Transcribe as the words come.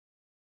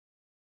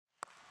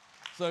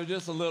So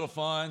just a little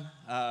fun,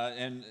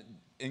 and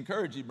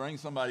encourage you, bring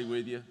somebody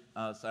with you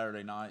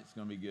Saturday night. It's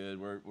going to be good.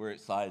 We're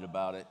excited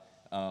about it.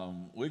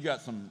 We've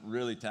got some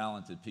really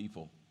talented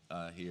people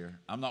here.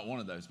 I'm not one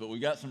of those, but we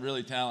got some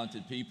really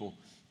talented people,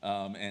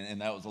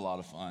 and that was a lot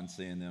of fun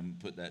seeing them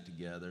put that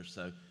together.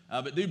 So,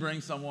 but do bring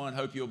someone.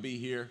 Hope you'll be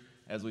here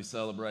as we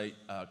celebrate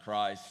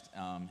Christ,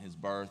 His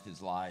birth,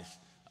 His life,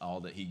 all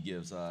that He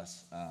gives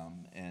us,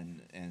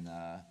 and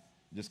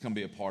just come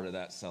be a part of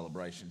that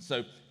celebration.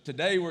 So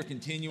today we're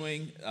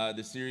continuing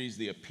the series,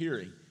 The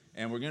Appearing,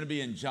 and we're going to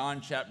be in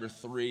John chapter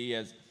 3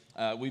 as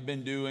we've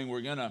been doing. We're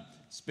going to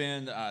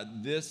spend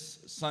this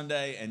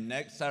Sunday and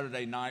next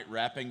Saturday night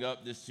wrapping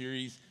up this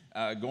series,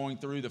 going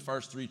through the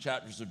first 3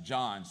 chapters of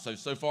John.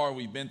 So far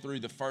we've been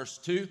through the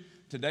first 2.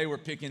 Today we're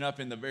picking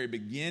up in the very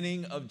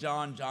beginning of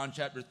John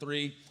chapter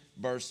 3,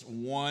 verse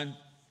 1.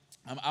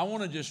 I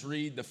want to just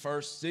read the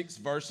first 6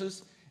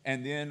 verses,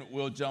 and then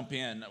we'll jump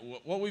in.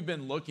 What we've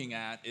been looking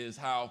at is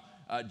how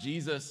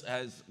Jesus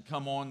has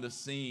come on the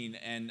scene,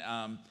 and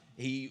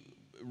he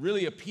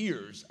really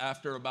appears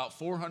after about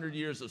 400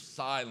 years of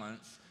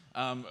silence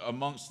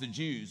amongst the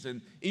Jews.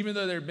 And even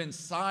though there had been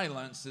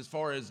silence as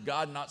far as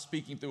God not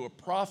speaking through a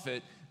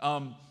prophet,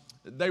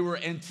 they were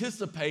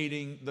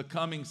anticipating the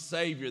coming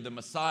Savior, the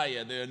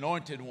Messiah, the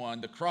Anointed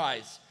One, the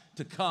Christ,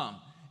 to come.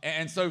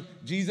 And so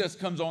Jesus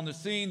comes on the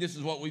scene. This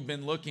is what we've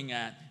been looking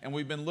at, and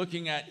we've been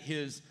looking at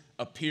His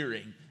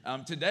appearing.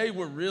 Today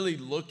we're really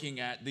looking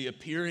at the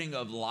appearing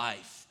of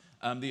life,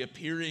 the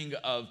appearing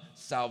of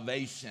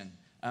salvation,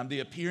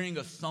 the appearing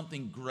of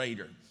something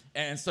greater.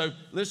 And so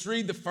let's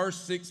read the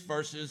first 6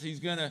 verses.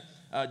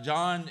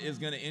 John is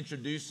going to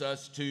introduce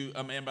us to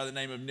a man by the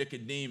name of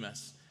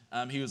Nicodemus.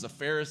 He was a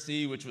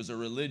Pharisee, which was a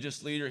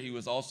religious leader. He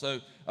was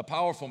also a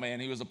powerful man.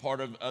 He was a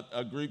part of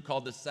a group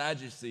called the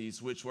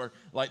Sadducees, which were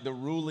like the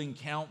ruling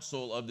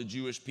council of the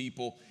Jewish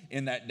people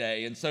in that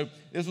day. And so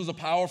this was a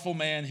powerful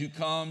man who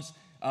comes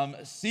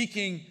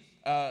seeking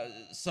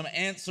some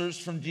answers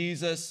from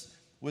Jesus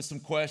with some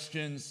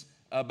questions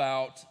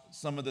about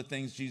some of the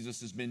things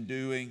Jesus has been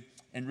doing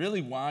and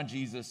really why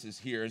Jesus is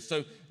here. And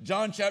so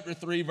John chapter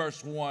 3,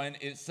 verse 1,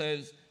 it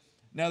says,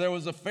 "Now there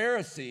was a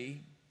Pharisee,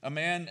 a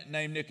man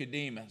named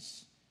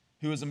Nicodemus,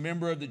 who was a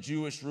member of the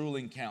Jewish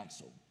ruling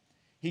council.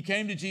 He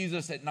came to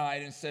Jesus at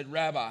night and said,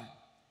 'Rabbi,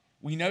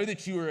 we know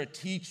that you are a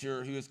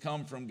teacher who has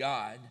come from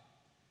God,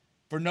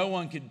 for no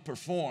one could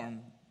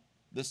perform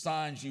the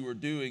signs you are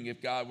doing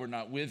if God were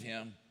not with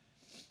him.'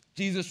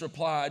 Jesus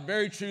replied,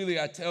 'Very truly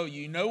I tell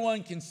you, no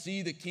one can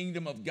see the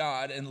kingdom of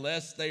God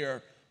unless they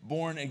are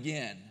born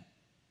again.'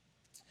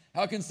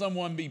 'How can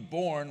someone be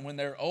born when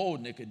they're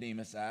old?'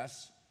 Nicodemus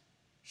asked.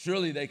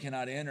 'Surely they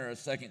cannot enter a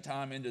second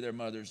time into their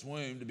mother's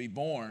womb to be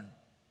born.'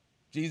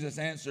 Jesus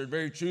answered,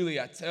 'Very truly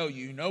I tell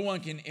you, no one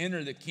can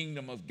enter the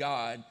kingdom of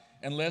God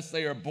unless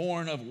they are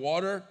born of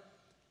water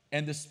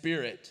and the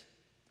Spirit.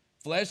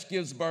 Flesh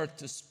gives birth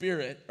to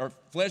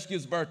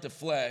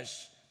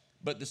flesh,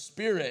 but the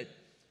Spirit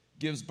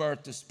gives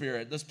birth to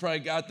spirit.'" Let's pray.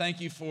 God, thank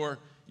you for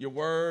your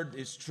word.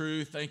 It's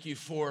true. Thank you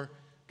for,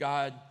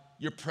 God,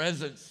 your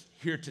presence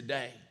here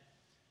today.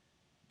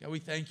 God, we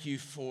thank you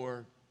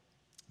for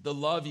the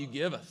love you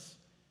give us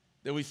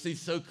that we see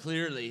so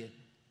clearly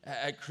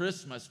at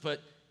Christmas,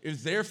 but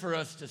is there for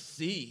us to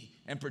see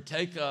and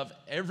partake of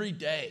every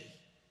day.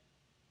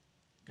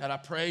 God, I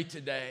pray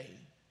today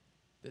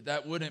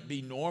that wouldn't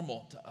be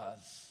normal to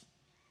us,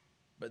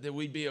 but that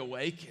we'd be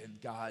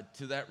awakened, God,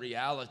 to that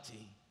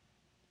reality.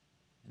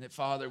 And that,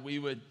 Father, we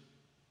would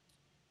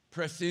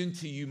press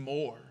into you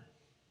more,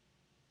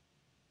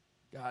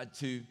 God,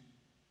 to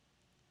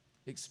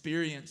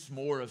experience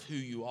more of who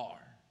you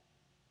are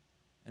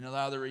and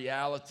allow the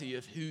reality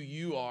of who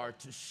you are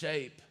to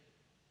shape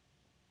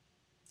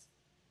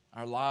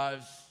our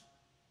lives,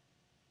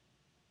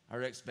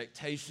 our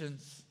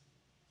expectations,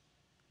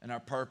 and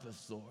our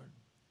purpose, Lord.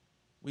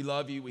 We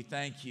love you. We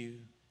thank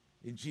you.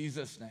 In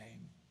Jesus'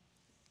 name,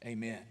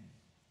 amen.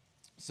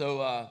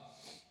 So, I'm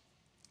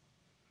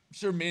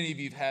sure many of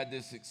you have had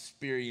this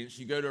experience.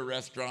 You go to a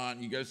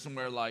restaurant, you go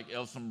somewhere like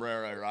El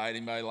Sombrero, right?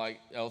 Anybody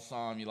like El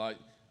Som? You like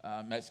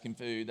Mexican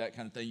food, that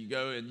kind of thing. You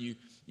go and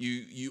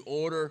you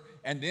order,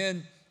 and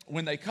then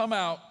when they come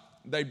out,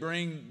 they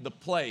bring the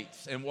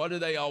plates. And what do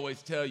they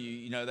always tell you?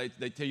 You know,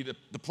 they tell you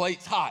the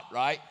plate's hot,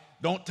 right?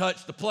 Don't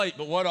touch the plate.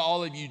 But what do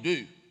all of you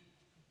do?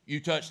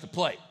 You touch the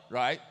plate,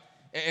 right?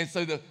 And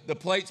so the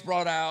plate's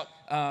brought out.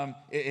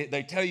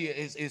 They tell you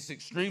it's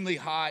extremely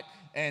hot.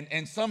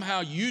 And somehow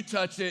you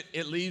touch it,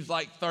 it leaves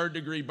like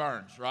 3rd-degree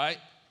burns, right?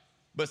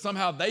 But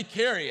somehow they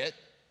carry it,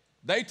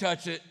 they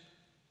touch it,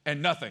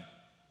 and nothing.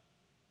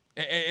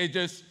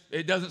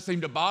 It doesn't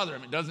seem to bother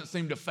them. It doesn't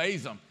seem to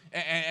faze them.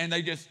 And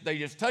they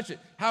just touch it.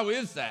 How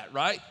is that,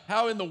 right?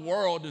 How in the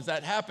world does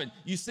that happen?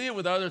 You see it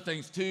with other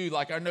things too.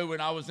 Like I know when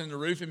I was in the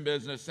roofing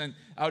business and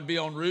I would be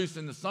on roofs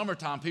in the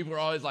summertime, people were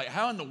always like,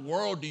 "How in the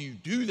world do you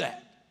do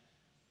that?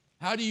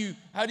 How do you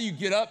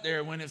get up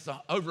there when it's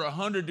over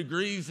 100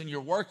 degrees and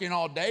you're working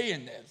all day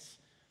in this?"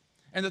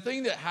 And the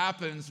thing that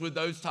happens with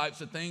those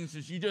types of things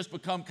is you just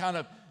become kind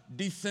of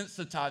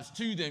desensitized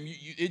to them.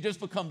 It just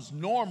becomes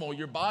normal.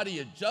 Your body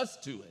adjusts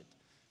to it.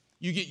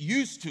 You get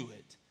used to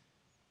it.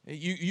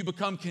 You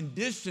become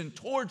conditioned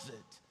towards it.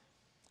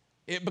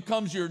 It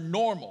becomes your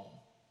normal,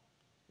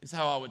 is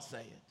how I would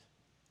say it.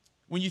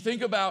 When you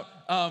think about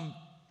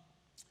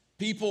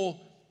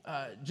people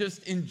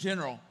just in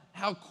general,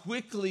 how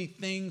quickly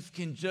things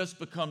can just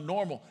become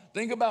normal.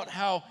 Think about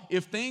how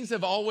if things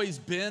have always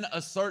been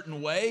a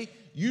certain way,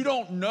 you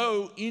don't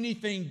know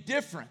anything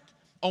different.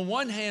 On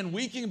one hand,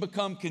 we can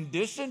become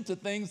conditioned to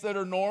things that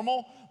are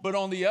normal, but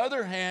on the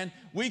other hand,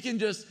 we can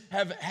just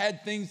have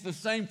had things the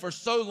same for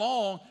so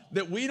long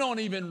that we don't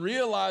even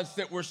realize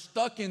that we're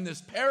stuck in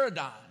this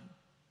paradigm.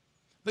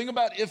 Think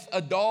about if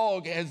a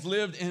dog has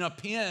lived in a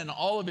pen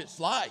all of its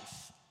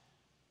life.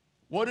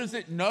 What does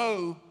it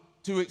know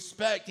to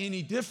expect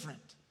any different?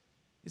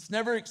 It's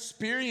never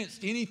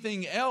experienced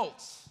anything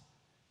else.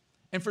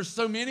 And for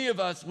so many of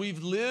us,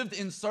 we've lived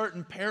in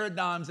certain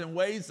paradigms and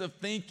ways of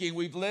thinking.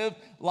 We've lived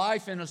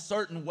life in a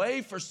certain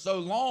way for so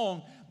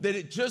long that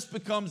it just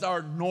becomes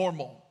our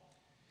normal.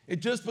 It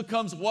just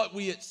becomes what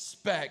we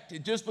expect.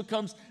 It just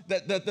becomes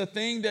the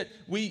thing that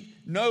we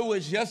know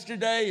is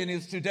yesterday and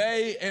is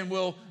today and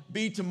will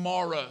be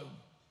tomorrow.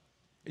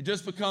 It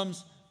just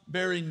becomes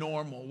very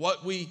normal,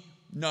 what we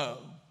know.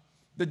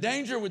 The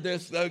danger with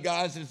this, though,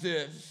 guys, is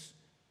this.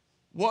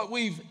 What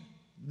we've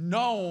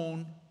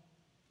known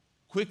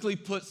quickly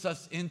puts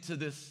us into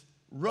this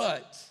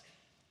rut,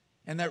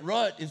 and that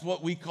rut is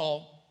what we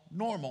call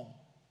normal.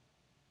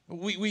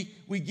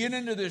 We get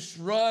into this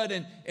rut,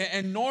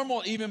 and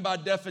normal, even by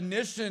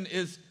definition,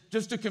 is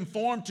just to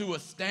conform to a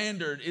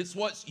standard. It's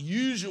what's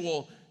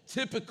usual,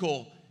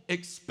 typical,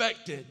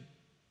 expected.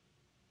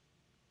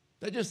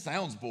 That just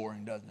sounds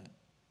boring, doesn't it?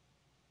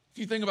 If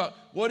you think about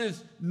what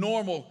is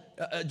normal,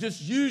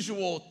 just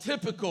usual,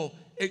 typical,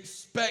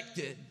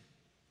 expected.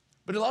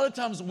 But a lot of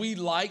times we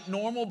like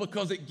normal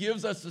because it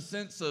gives us a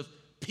sense of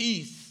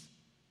peace.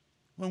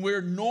 When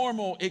we're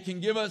normal, it can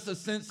give us a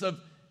sense of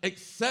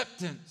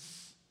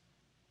acceptance.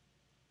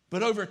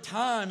 But over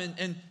time,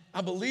 and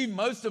I believe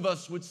most of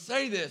us would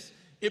say this,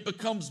 it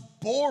becomes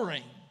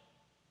boring.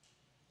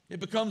 It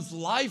becomes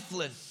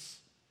lifeless.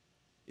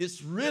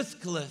 It's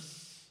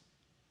riskless.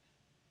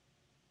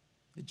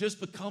 It just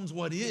becomes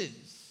what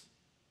is.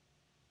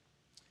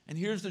 And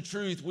here's the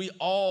truth. We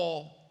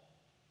all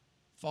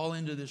fall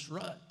into this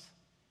rut.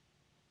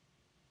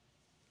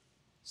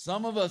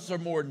 Some of us are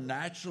more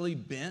naturally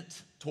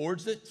bent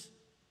towards it,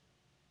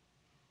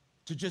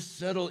 to just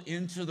settle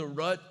into the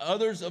rut.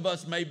 Others of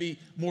us may be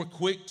more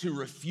quick to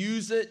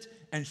refuse it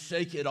and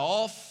shake it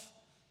off.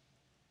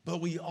 But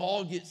we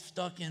all get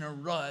stuck in a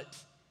rut.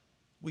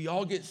 We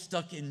all get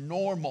stuck in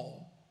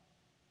normal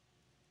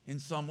in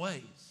some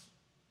ways.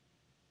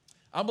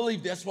 I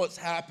believe that's what's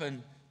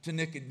happened to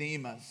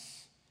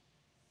Nicodemus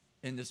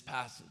in this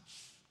passage.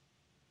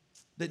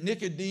 That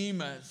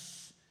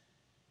Nicodemus,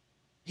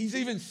 he's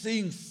even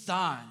seeing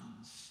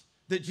signs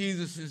that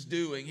Jesus is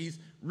doing. He's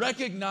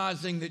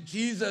recognizing that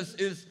Jesus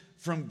is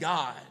from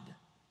God.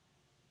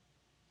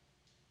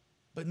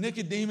 But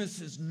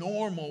Nicodemus'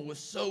 normal was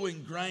so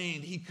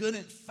ingrained, he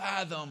couldn't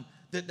fathom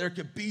that there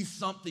could be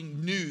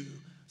something new,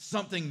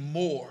 something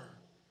more.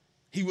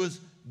 He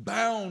was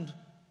bound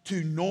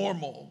to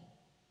normal.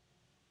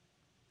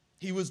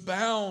 He was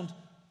bound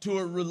to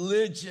a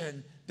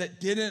religion that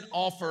didn't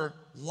offer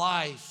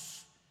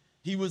life.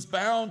 He was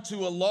bound to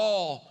a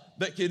law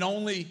that could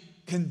only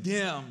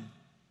condemn.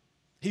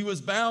 He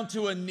was bound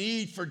to a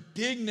need for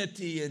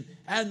dignity and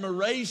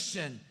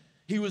admiration.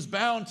 He was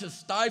bound to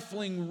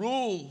stifling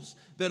rules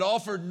that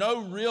offered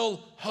no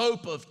real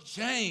hope of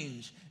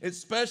change,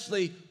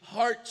 especially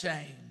heart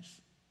change.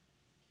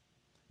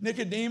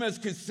 Nicodemus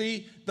could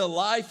see the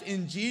life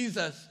in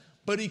Jesus,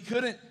 but he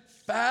couldn't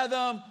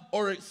fathom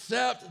or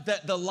accept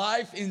that the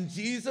life in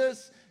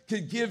Jesus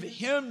could give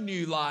him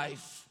new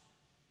life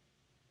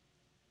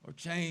or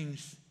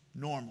change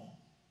normal.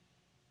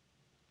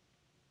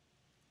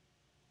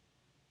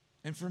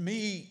 And for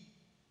me,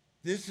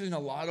 this in a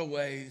lot of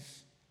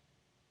ways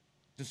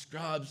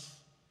describes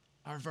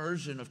our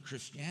version of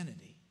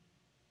Christianity.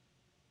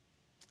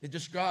 It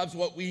describes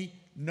what we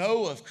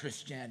know of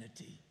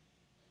Christianity.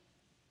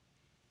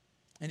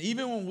 And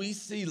even when we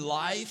see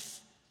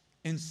life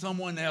in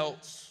someone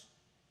else,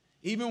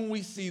 even when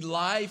we see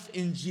life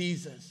in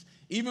Jesus,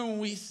 even when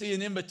we see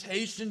an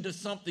invitation to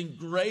something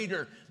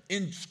greater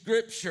in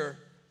Scripture,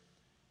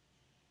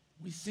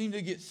 we seem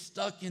to get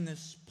stuck in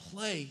this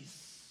place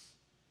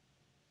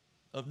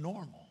of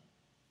normal.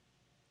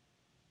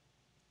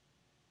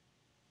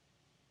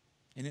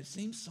 And it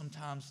seems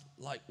sometimes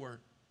like we're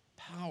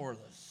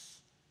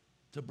powerless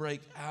to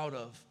break out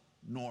of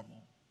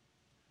normal.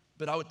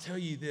 But I would tell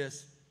you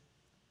this,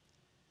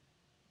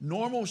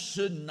 normal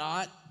should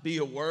not be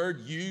a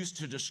word used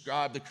to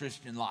describe the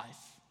Christian life.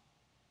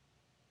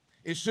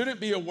 It shouldn't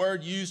be a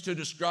word used to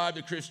describe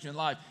the Christian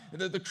life.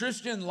 The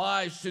Christian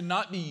life should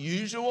not be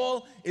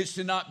usual. It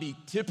should not be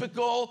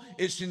typical.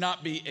 It should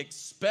not be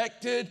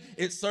expected.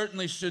 It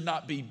certainly should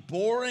not be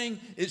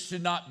boring. It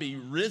should not be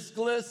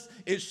riskless.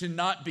 It should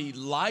not be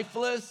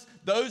lifeless.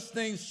 those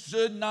things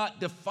should not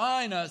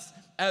define us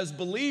as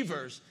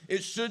believers.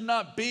 It should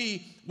not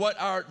be what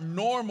our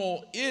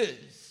normal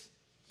is.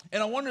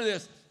 And I wonder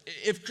this,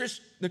 if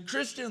the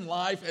Christian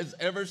life has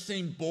ever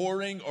seemed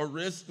boring or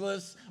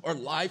riskless or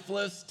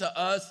lifeless to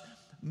us,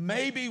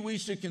 maybe we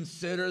should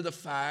consider the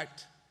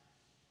fact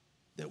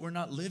that we're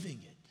not living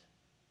it.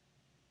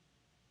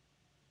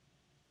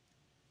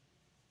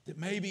 That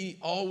maybe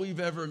all we've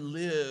ever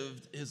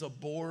lived is a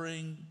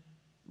boring,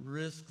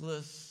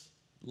 riskless,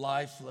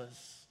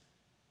 lifeless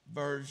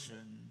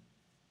version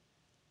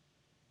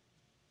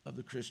of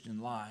the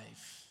Christian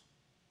life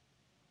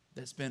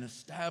that's been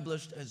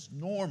established as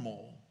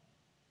normal,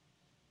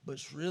 but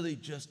it's really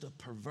just a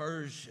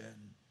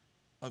perversion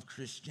of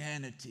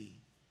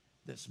Christianity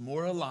that's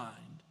more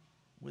aligned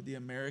with the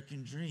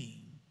American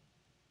dream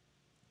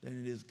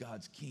than it is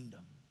God's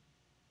kingdom.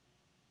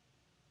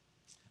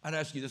 I'd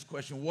ask you this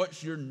question: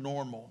 what's your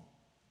normal?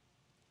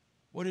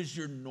 What is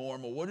your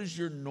normal? What is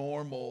your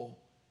normal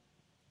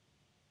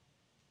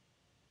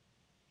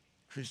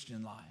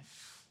Christian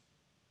life?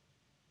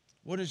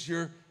 What does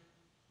your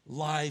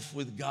life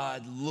with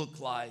God look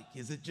like?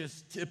 Is it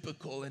just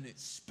typical and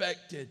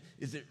expected?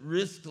 Is it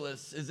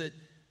riskless? Is it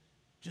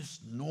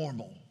just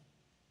normal?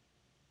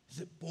 Is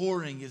it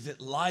boring? Is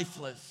it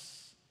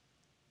lifeless?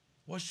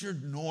 What's your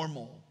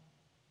normal?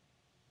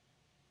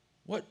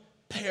 What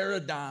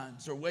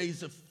paradigms or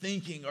ways of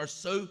thinking are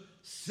so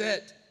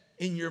set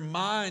in your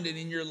mind and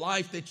in your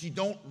life that you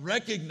don't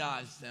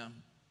recognize them,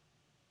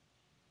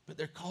 but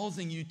they're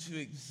causing you to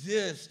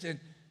exist and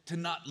to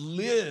not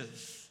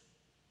live?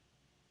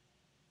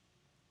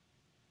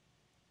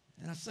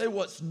 And I say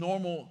what's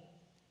normal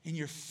in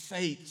your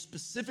faith,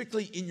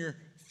 specifically in your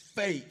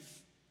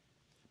faith,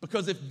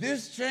 because if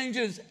this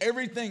changes,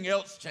 everything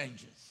else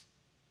changes.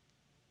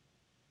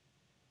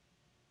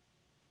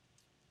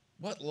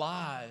 What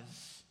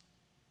lies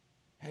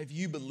have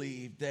you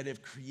believed that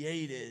have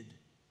created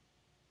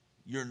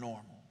your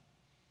normal?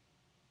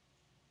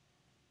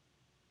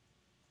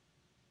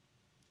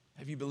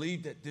 Have you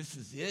believed that this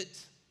is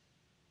it?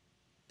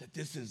 That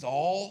this is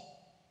all?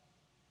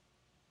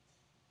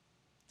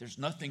 There's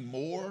nothing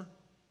more?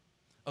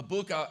 A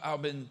book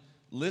I've been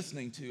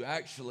listening to,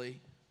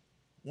 actually,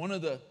 one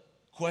of the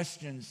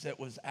questions that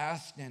was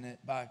asked in it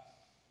by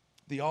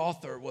the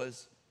author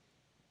was,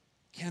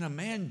 can a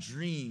man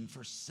dream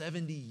for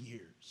 70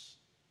 years?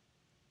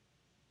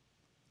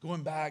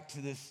 Going back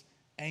to this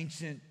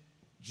ancient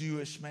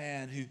Jewish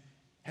man who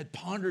had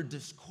pondered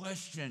this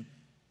question,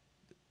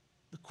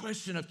 the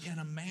question of, can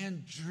a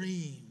man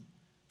dream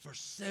for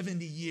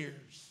 70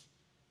 years?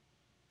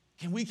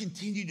 Can we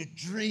continue to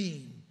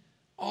dream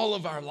all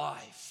of our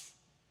life?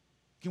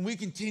 Can we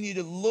continue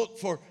to look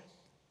for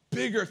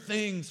bigger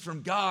things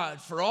from God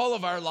for all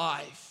of our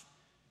life?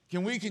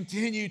 Can we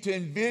continue to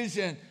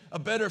envision a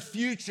better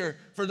future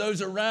for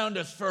those around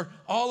us for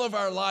all of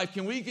our life?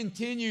 Can we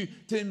continue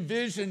to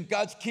envision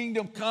God's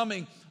kingdom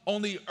coming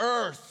on the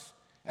earth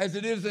as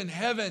it is in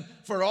heaven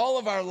for all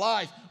of our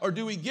life? Or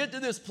do we get to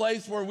this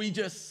place where we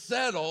just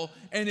settle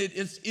and it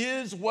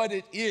is what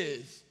it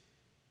is?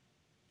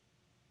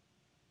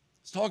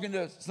 I was talking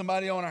to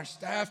somebody on our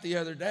staff the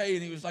other day,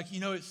 and he was like,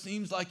 it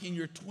seems like in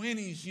your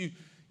 20s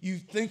you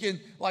thinking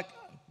like,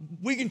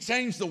 we can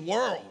change the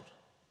world.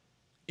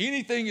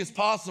 Anything is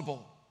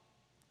possible.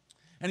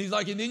 And he's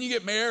like, and then you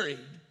get married,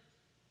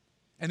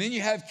 and then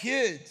you have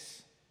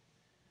kids.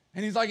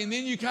 And he's like, and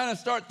then you kind of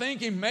start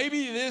thinking,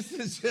 maybe this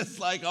is just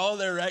like all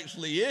there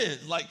actually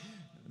is. Like,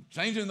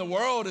 changing the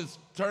world has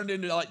turned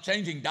into like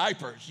changing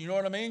diapers. You know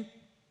what I mean?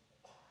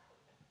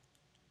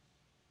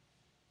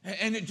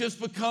 And it just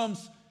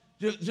becomes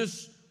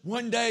just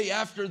one day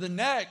after the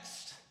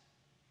next.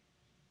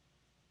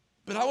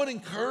 But I would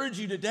encourage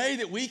you today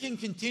that we can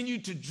continue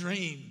to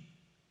dream,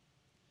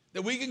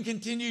 that we can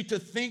continue to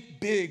think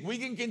big, we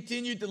can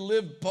continue to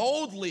live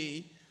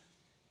boldly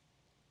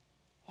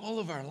all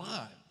of our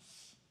lives.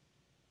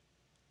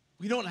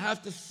 We don't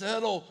have to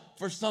settle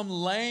for some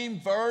lame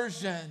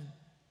version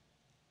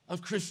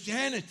of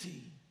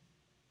Christianity,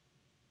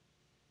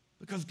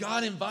 because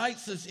God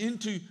invites us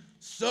into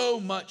so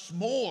much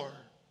more.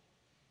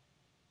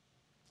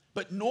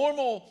 But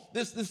normal,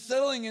 this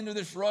settling into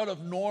this rut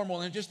of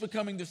normal and just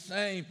becoming the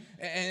same,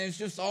 and it's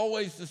just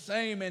always the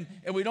same, and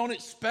we don't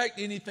expect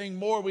anything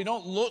more. We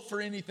don't look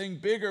for anything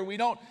bigger. We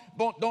don't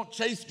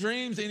chase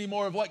dreams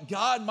anymore of what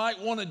God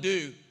might want to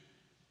do.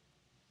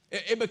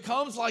 It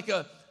becomes like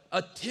a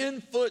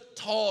 10-foot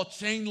tall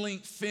chain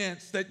link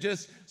fence that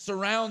just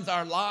surrounds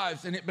our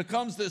lives, and it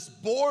becomes this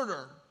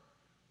border,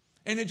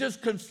 and it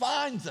just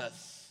confines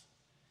us.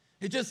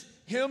 It just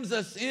hems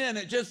us in.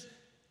 It just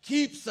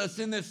keeps us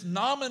in this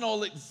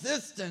nominal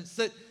existence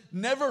that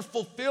never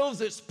fulfills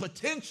its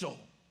potential.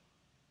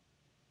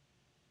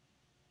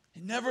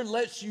 It never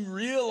lets you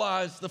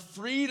realize the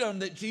freedom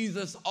that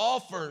Jesus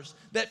offers,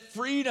 that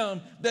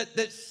freedom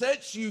that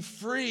sets you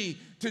free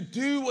to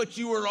do what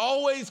you were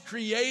always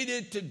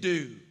created to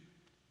do.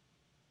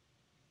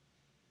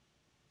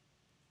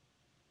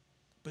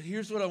 But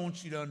here's what I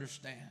want you to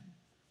understand.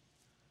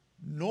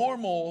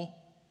 Normal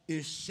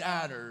is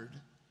shattered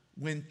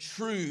when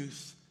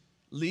truth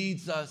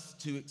leads us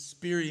to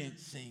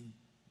experiencing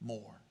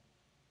more.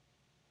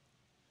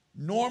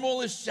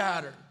 Normal is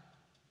shattered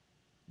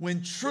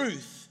when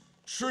truth,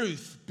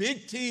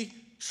 big T,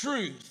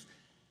 truth,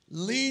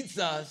 leads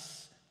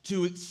us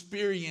to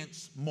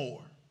experience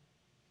more.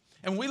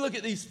 And we look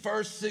at these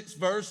first 6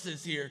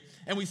 verses here,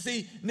 and we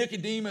see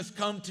Nicodemus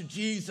come to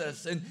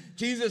Jesus, and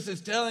Jesus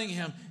is telling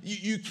him,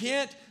 you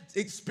can't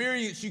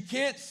experience, you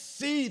can't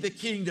see the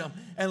kingdom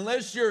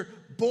unless you're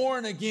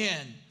born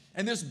again.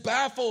 And this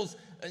baffles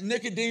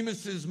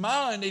Nicodemus's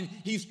mind, and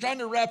he's trying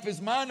to wrap his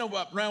mind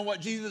around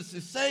what Jesus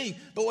is saying.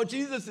 But what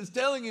Jesus is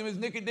telling him is,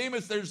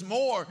 Nicodemus, there's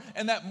more,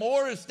 and that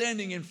more is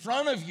standing in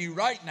front of you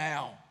right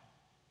now.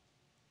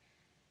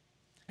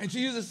 And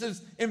Jesus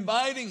is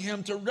inviting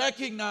him to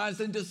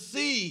recognize and to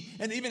see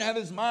and even have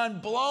his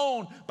mind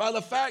blown by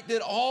the fact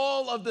that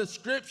all of the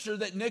scripture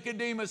that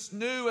Nicodemus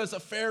knew as a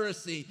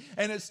Pharisee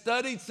and had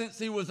studied since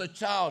he was a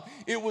child,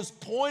 it was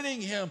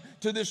pointing him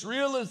to this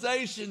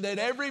realization that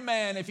every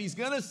man, if he's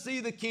going to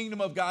see the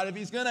kingdom of God, if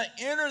he's going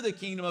to enter the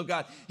kingdom of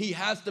God, he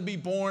has to be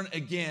born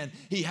again.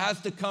 He has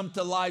to come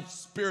to life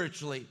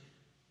spiritually.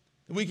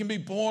 We can be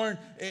born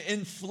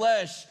in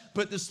flesh,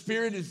 but the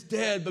spirit is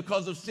dead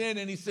because of sin.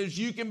 And he says,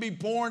 you can be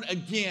born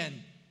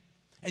again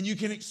and you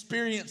can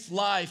experience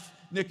life,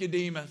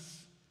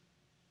 Nicodemus.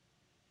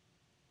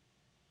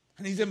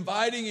 And he's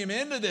inviting him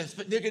into this,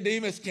 but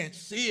Nicodemus can't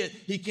see it.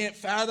 He can't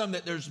fathom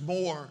that there's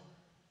more.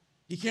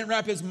 He can't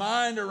wrap his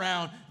mind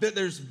around that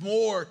there's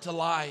more to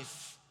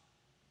life.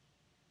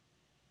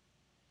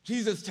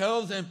 Jesus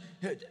tells him,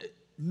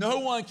 no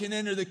one can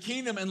enter the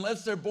kingdom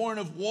unless they're born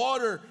of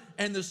water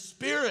and the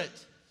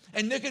Spirit.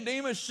 And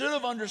Nicodemus should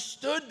have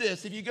understood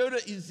this. If you go to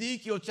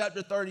Ezekiel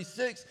chapter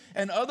 36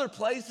 and other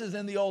places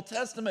in the Old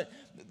Testament,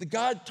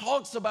 God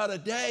talks about a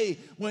day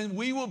when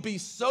we will be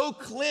so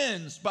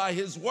cleansed by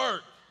his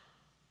work.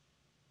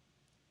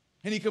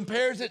 And he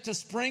compares it to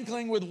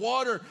sprinkling with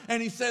water.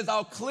 And he says,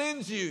 I'll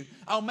cleanse you.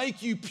 I'll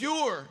make you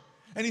pure.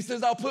 And he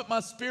says, I'll put my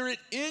Spirit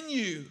in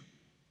you.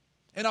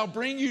 And I'll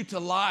bring you to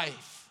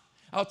life.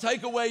 I'll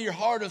take away your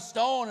heart of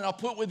stone and I'll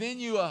put within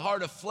you a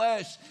heart of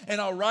flesh,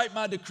 and I'll write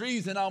my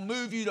decrees and I'll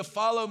move you to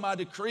follow my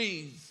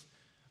decrees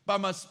by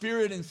my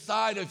Spirit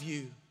inside of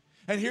you.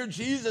 And here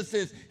Jesus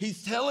is,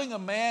 he's telling a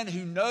man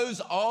who knows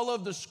all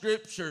of the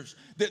scriptures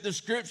that the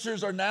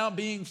scriptures are now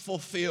being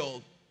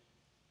fulfilled.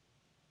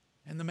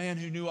 And the man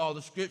who knew all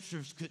the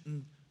scriptures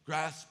couldn't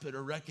grasp it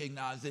or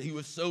recognize it. He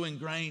was so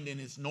ingrained in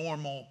his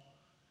normal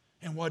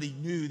and what he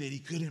knew that he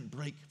couldn't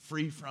break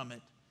free from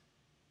it.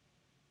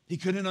 He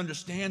couldn't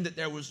understand that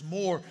there was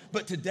more.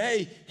 But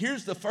today,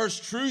 here's the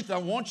first truth I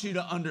want you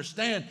to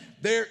understand.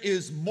 There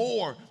is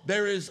more.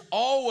 There is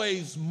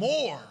always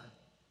more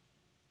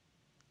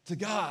to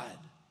God.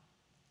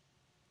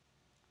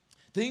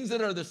 Things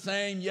that are the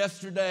same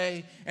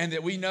yesterday and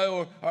that we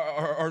know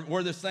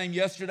were the same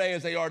yesterday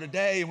as they are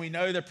today, and we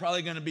know they're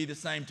probably going to be the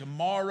same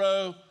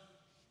tomorrow,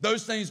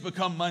 those things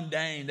become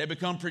mundane. They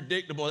become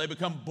predictable. They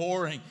become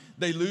boring.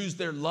 They lose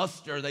their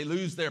luster. They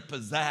lose their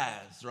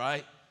pizzazz,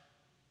 right?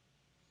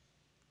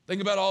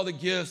 Think about all the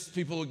gifts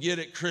people will get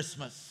at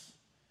Christmas.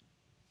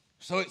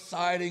 So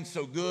exciting,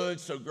 so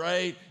good, so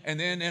great. And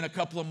then in a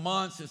couple of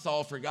months, it's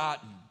all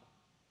forgotten.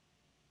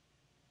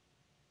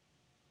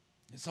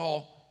 It's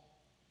all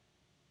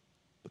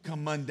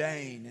become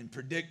mundane and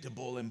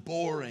predictable and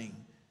boring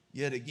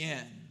yet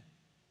again.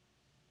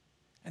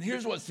 And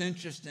here's what's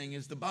interesting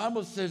is the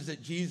Bible says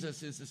that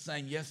Jesus is the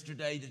same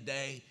yesterday,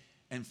 today,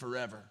 and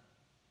forever.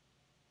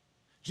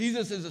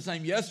 Jesus is the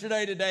same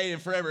yesterday, today, and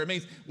forever. It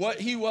means what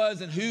he was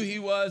and who he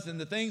was and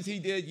the things he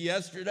did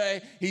yesterday,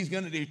 he's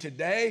going to do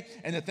today.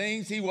 And the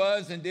things he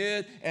was and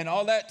did and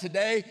all that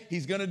today,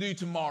 he's going to do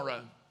tomorrow.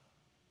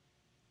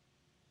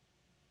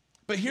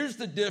 But here's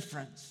the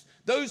difference.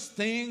 Those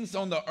things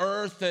on the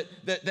earth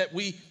that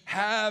we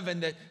have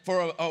and that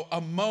for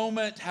a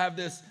moment have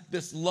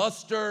this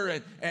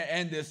luster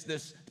and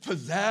this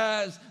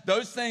pizzazz,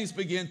 those things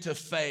begin to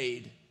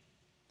fade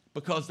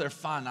because they're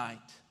finite.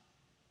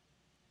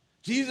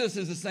 Jesus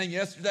is the same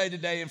yesterday,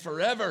 today, and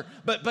forever,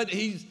 but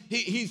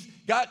he's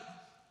got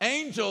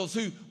angels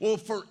who will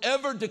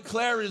forever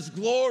declare his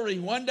glory.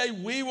 One day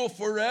we will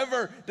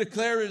forever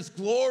declare his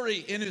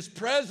glory in his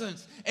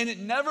presence, and it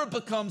never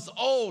becomes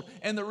old.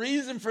 And the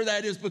reason for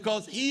that is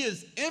because he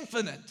is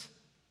infinite.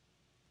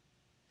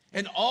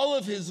 And all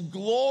of his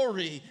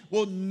glory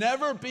will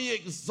never be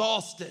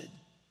exhausted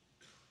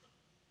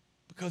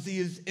because he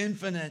is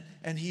infinite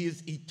and he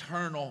is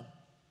eternal.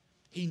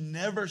 He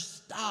never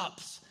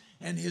stops.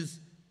 And his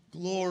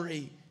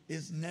glory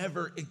is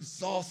never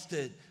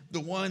exhausted. The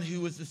one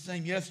who is the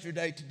same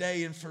yesterday,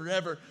 today, and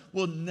forever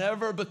will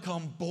never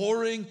become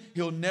boring.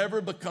 He'll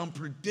never become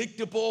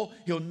predictable.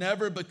 He'll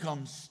never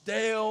become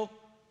stale.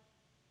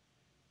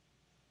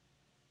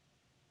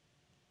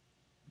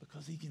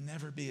 Because he can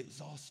never be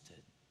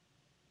exhausted.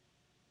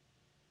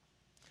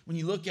 When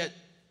you look at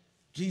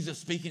Jesus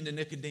speaking to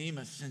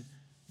Nicodemus in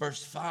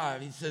verse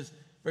 5, he says,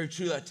 very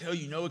truly, I tell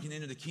you, no one can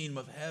enter the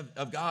kingdom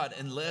of God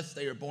unless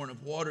they are born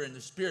of water and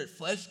the Spirit.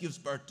 Flesh gives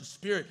birth to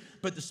spirit,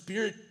 but the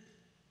Spirit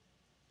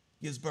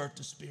gives birth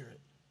to spirit.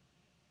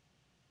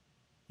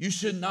 You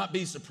should not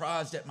be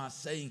surprised at my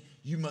saying,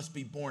 you must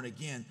be born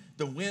again.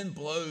 The wind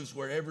blows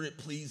wherever it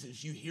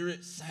pleases. You hear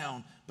its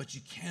sound, but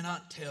you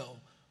cannot tell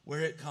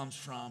where it comes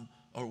from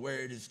or where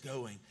it is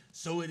going.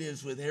 So it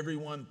is with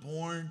everyone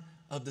born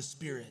of the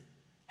Spirit.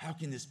 How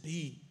can this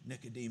be?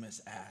 Nicodemus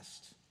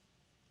asked.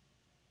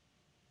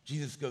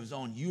 Jesus goes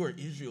on, you are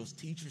Israel's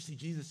teacher. See,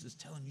 Jesus is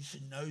telling you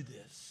should know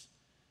this.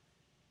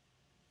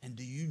 And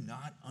do you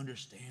not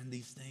understand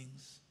these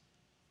things?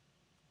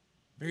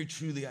 Very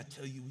truly, I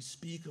tell you, we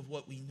speak of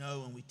what we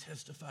know and we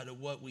testify to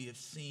what we have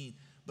seen,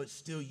 but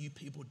still you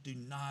people do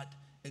not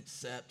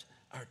accept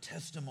our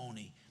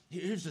testimony.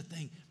 Here's the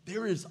thing.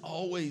 There is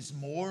always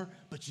more,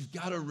 but you've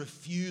got to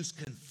refuse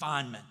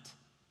confinement.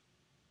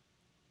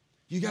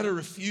 You got to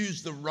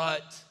refuse the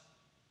rut.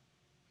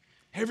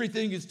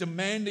 Everything is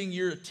demanding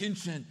your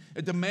attention,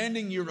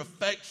 demanding your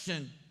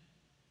affection.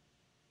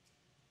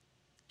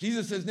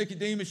 Jesus says,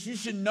 Nicodemus, you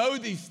should know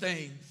these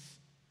things.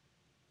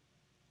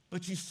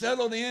 But you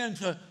settled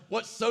into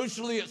what's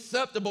socially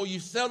acceptable.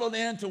 You settled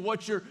into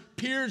what your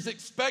peers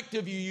expect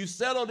of you. You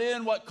settled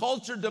in what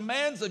culture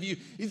demands of you.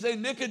 He's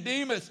saying,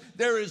 Nicodemus,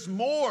 there is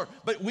more,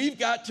 but we've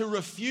got to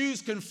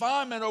refuse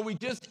confinement or we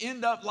just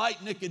end up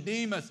like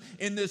Nicodemus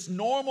in this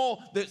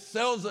normal that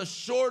sells us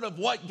short of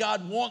what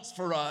God wants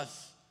for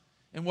us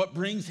and what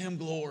brings him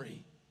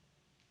glory.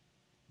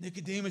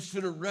 Nicodemus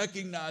should have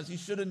recognized, he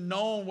should have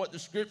known what the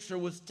scripture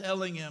was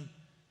telling him.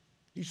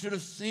 He should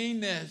have seen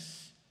this.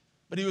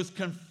 But he was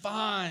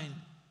confined.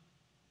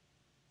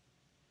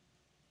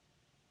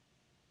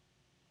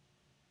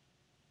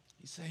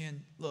 He's saying,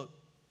 look,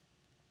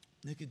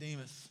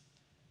 Nicodemus,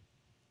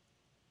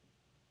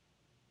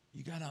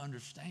 you got to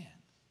understand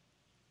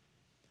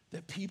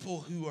that people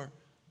who are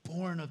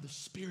born of the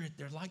Spirit,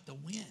 they're like the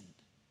wind.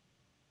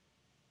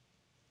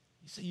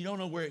 You say you don't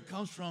know where it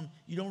comes from.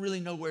 You don't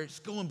really know where it's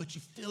going, but you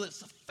feel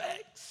its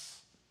effects.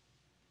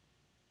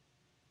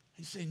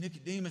 He's saying,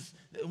 Nicodemus,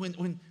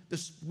 when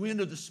the wind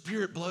of the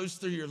Spirit blows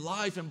through your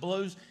life and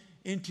blows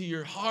into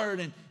your heart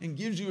and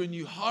gives you a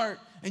new heart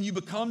and you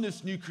become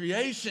this new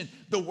creation,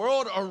 the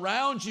world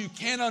around you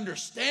can't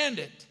understand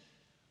it,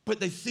 but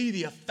they see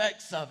the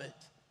effects of it.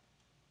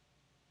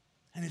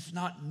 And it's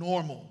not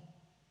normal.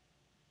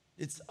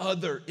 It's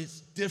other.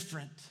 It's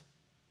different.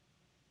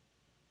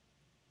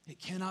 It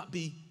cannot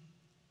be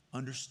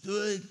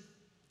understood.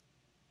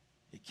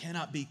 It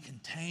cannot be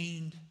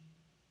contained.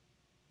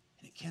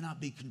 It cannot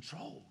be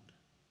controlled.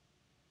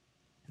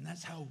 And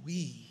that's how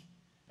we,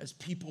 as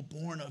people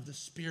born of the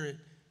Spirit,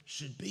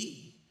 should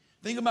be.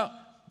 Think about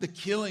the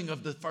killing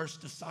of the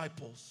first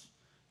disciples,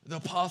 the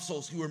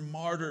apostles who were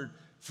martyred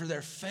for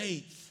their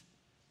faith.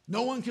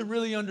 No one could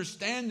really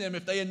understand them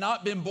if they had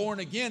not been born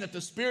again, if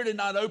the Spirit had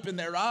not opened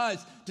their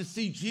eyes to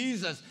see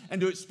Jesus and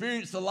to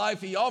experience the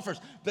life he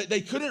offers.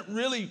 They couldn't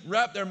really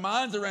wrap their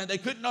minds around it. They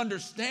couldn't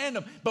understand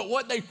him. But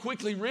what they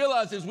quickly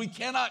realized is we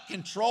cannot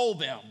control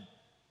them.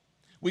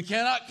 We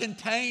cannot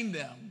contain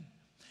them.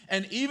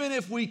 And even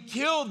if we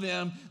kill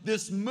them,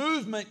 this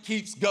movement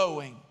keeps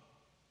going.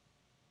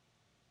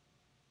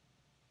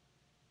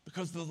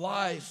 Because the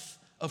life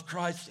of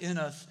Christ in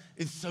us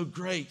is so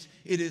great,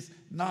 it is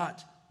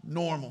not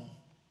normal.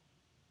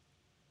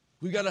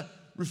 We got to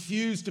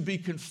refuse to be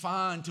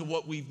confined to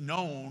what we've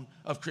known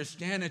of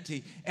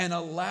Christianity and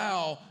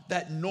allow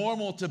that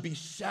normal to be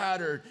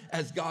shattered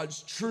as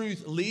God's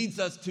truth leads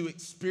us to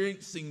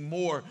experiencing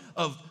more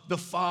of the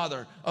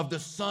Father, of the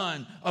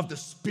Son, of the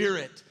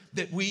Spirit,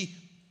 that we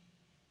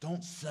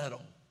don't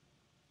settle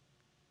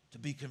to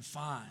be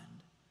confined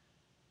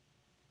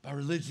by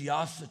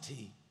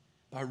religiosity,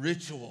 by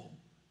ritual,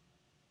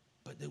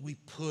 but that we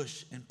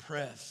push and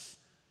press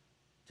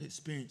to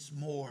experience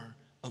more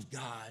of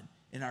God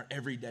in our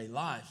everyday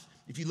lives.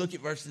 If you look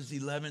at verses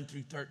 11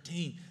 through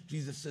 13,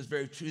 Jesus says,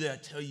 very truly, I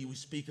tell you, we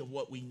speak of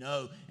what we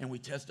know and we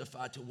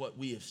testify to what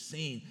we have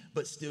seen,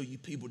 but still you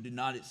people do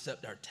not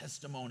accept our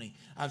testimony.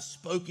 I've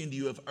spoken to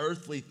you of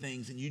earthly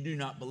things and you do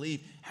not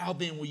believe. How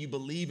then will you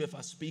believe if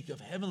I speak of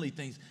heavenly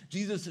things?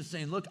 Jesus is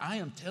saying, look, I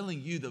am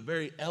telling you the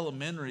very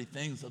elementary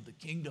things of the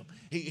kingdom.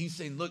 He's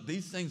saying, look,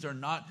 these things are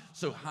not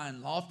so high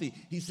and lofty.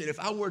 He said, if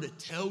I were to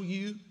tell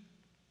you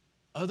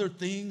other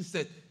things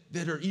that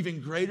are even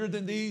greater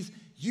than these,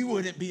 you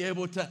wouldn't be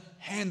able to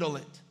handle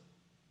it.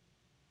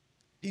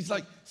 He's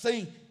like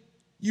saying,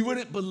 you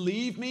wouldn't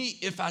believe me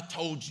if I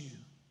told you.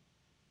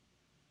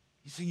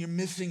 He's saying you're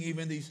missing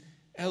even these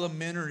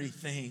elementary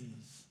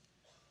things.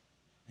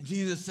 And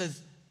Jesus says,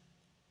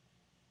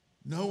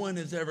 no one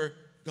has ever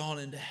gone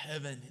into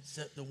heaven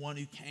except the one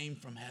who came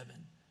from heaven,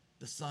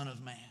 the Son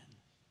of Man.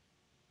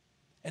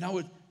 And I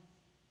would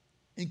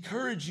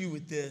encourage you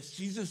with this.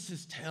 Jesus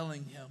is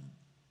telling him,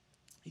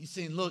 he's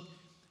saying, look,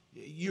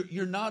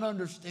 you're not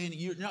understanding,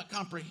 you're not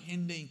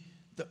comprehending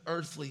the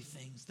earthly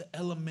things, the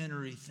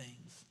elementary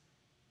things.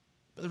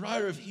 But the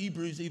writer of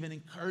Hebrews even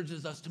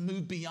encourages us to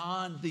move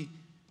beyond the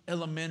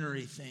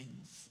elementary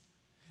things.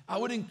 I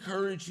would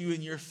encourage you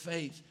in your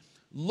faith,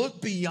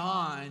 look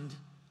beyond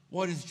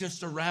what is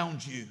just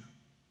around you.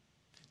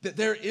 that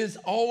there is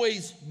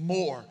always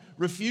more.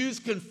 Refuse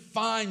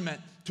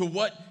confinement to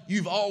what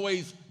you've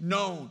always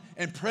known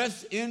and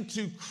press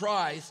into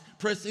Christ,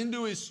 press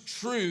into his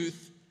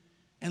truth,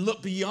 and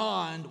look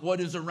beyond what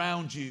is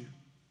around you,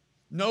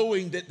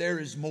 knowing that there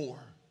is more.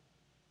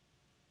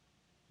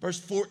 Verse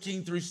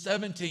 14 through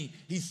 17,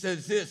 he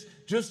says this,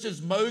 just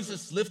as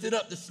Moses lifted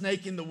up the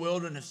snake in the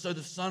wilderness, so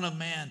the Son of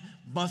Man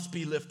must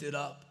be lifted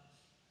up,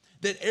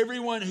 that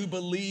everyone who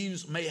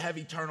believes may have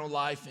eternal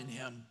life in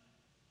him.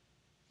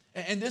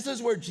 And this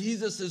is where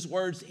Jesus'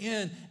 words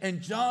end. And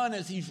John,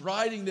 as he's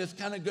writing this,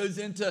 kind of goes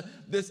into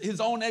this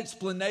his own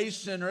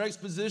explanation or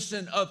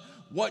exposition of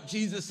what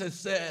Jesus has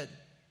said.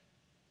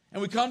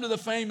 And we come to the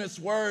famous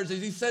words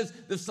as he says,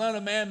 the Son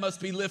of Man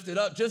must be lifted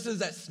up, just as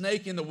that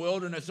snake in the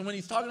wilderness. And when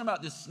he's talking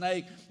about this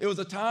snake, it was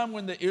a time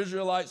when the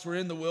Israelites were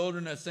in the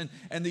wilderness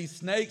and these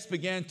snakes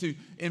began to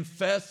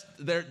infest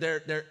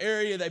their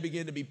area. They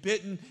began to be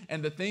bitten.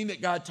 And the thing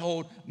that God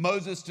told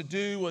Moses to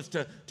do was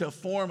to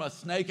form a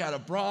snake out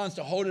of bronze,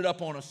 to hold it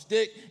up on a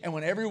stick. And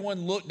when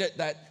everyone looked at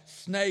that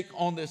snake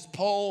on this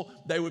pole,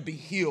 they would be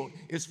healed.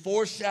 It's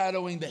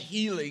foreshadowing the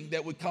healing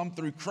that would come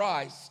through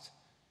Christ.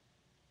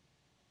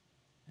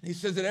 He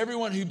says that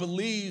everyone who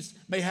believes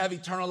may have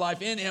eternal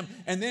life in him.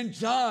 And then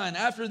John,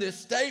 after this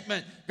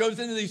statement, goes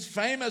into these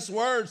famous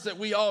words that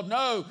we all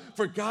know.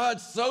 For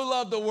God so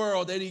loved the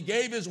world that he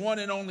gave his one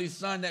and only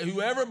Son, that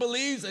whoever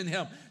believes in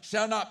him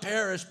shall not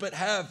perish but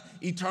have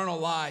eternal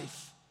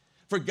life.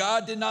 For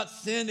God did not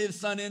send his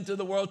Son into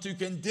the world to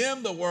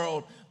condemn the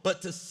world,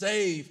 but to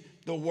save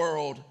the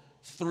world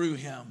through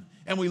him.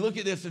 And we look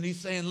at this and he's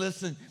saying,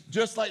 listen,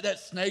 just like that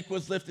snake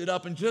was lifted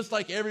up and just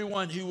like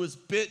everyone who was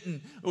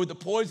bitten with the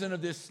poison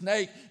of this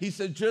snake, he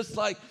said, just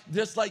like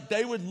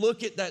they would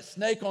look at that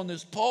snake on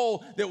this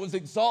pole that was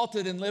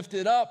exalted and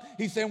lifted up,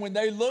 he said, when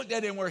they looked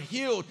at it and were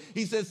healed,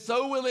 he says,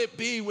 so will it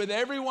be with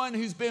everyone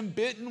who's been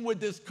bitten with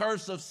this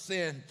curse of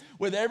sin,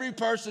 with every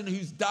person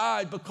who's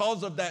died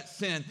because of that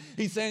sin.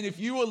 He's saying, if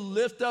you will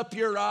lift up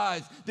your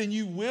eyes, then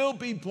you will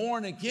be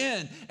born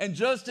again. And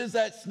just as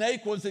that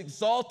snake was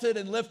exalted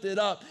and lifted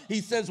up, he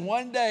says,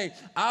 one day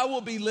I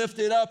will be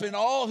lifted up, and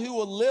all who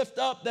will lift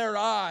up their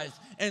eyes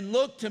and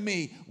look to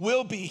me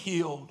will be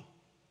healed.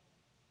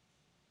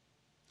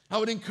 I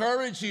would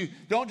encourage you,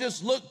 don't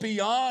just look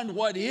beyond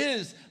what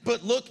is,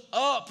 but look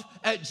up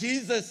at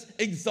Jesus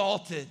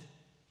exalted.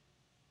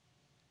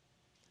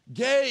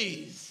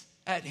 Gaze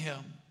at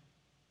him.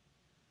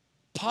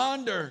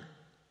 Ponder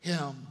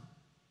him.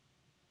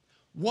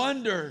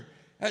 Wonder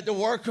at the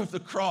work of the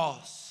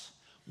cross.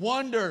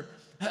 Wonder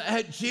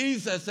at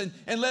Jesus and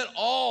let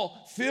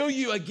all fill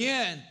you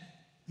again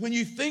when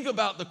you think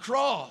about the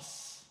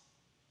cross.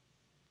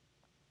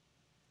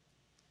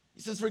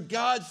 He says, for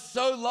God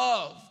so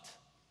loved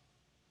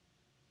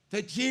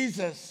that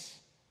Jesus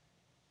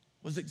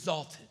was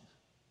exalted,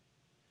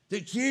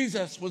 that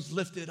Jesus was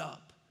lifted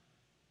up,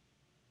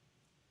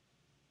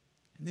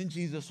 and then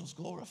Jesus was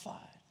glorified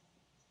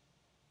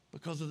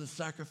because of the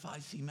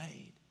sacrifice he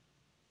made.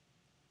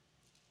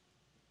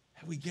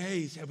 Have we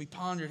gazed, have we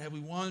pondered, have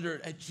we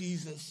wondered at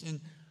Jesus in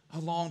a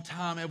long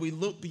time? Have we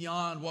looked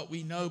beyond what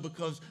we know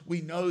because we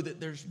know that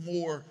there's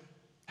more?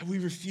 Have we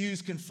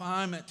refused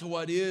confinement to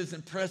what is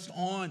and pressed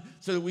on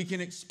so that we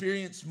can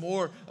experience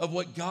more of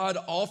what God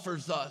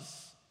offers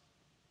us?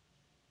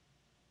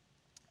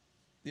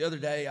 The other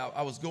day,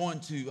 I was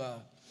going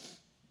to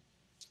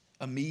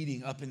a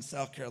meeting up in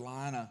South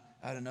Carolina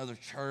at another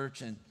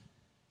church, and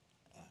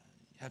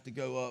you have to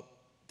go up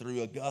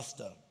through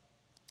Augusta.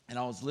 And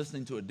I was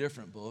listening to a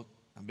different book.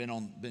 I've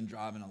been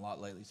driving a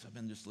lot lately, so I've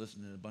been just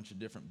listening to a bunch of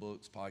different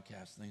books,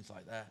 podcasts, things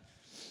like that.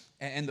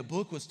 And the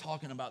book was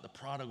talking about the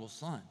prodigal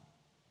son.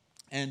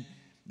 And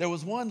there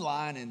was one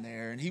line in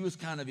there, and he was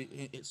kind of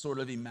sort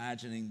of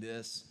imagining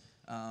this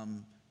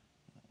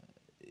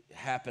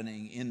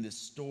happening in this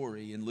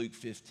story in Luke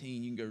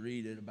 15. You can go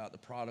read it about the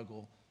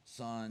prodigal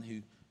son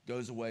who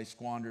goes away,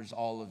 squanders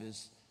all of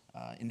his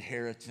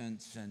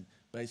inheritance, and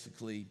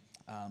basically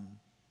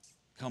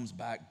comes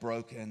back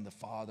broken. The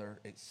father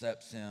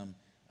accepts him.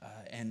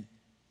 And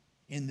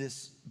in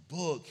this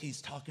book,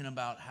 he's talking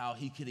about how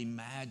he could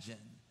imagine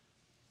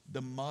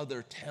the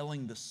mother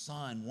telling the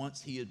son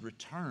once he had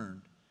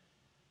returned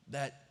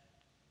that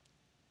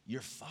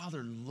your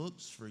father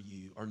looks for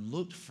you or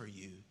looked for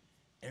you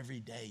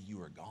every day you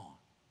were gone.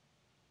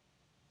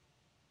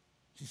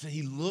 She said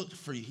he looked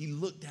for you. He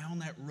looked down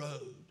that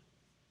road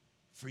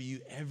for you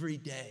every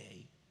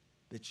day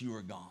that you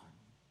were gone.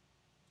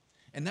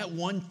 And that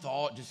one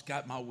thought just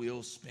got my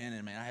wheels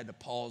spinning, man. I had to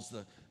pause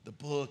the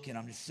book, and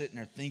I'm just sitting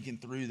there thinking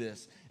through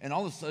this. And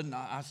all of a sudden,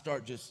 I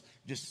start just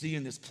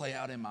seeing this play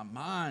out in my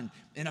mind.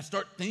 And I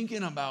start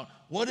thinking about,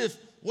 what if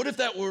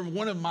that were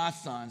one of my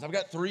sons? I've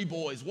got 3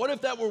 boys. What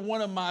if that were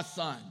one of my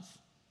sons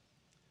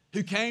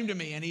who came to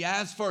me and he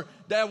asked for,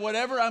 Dad,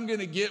 whatever I'm going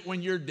to get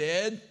when you're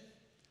dead,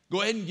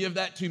 go ahead and give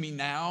that to me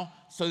now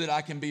so that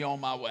I can be on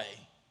my way.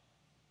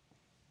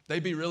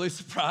 They'd be really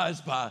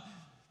surprised by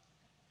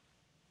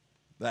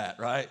that,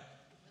 right?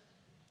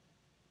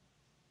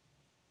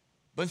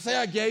 But say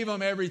I gave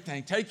them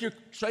everything. Take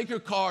your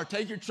car,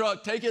 take your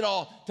truck, take it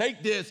all.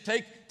 Take this,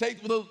 take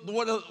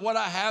what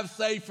I have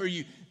saved for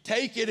you.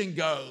 Take it and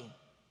go.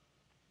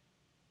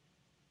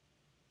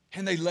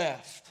 And they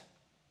left.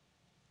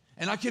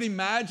 And I can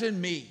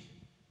imagine me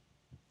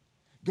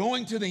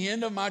going to the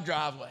end of my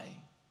driveway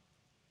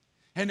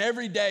and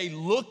every day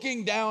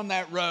looking down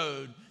that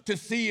road to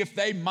see if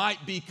they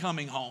might be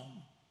coming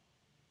home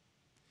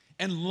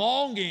and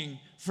longing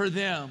for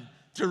them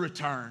to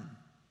return.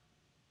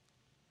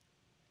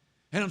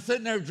 And I'm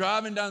sitting there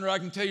driving down the road. I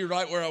can tell you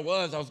right where I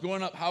was. I was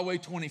going up Highway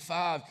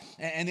 25.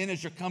 And then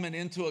as you're coming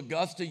into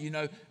Augusta,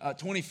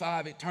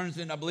 25, it turns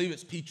in, I believe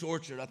it's Peach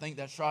Orchard. I think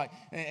that's right.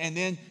 And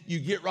then you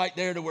get right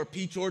there to where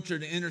Peach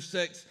Orchard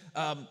intersects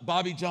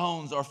Bobby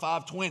Jones or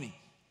 520.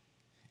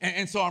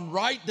 And so I'm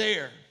right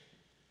there,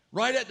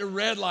 right at the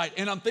red light.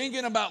 And I'm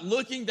thinking about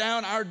looking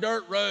down our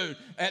dirt road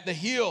at the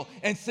hill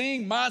and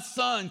seeing my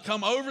son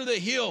come over the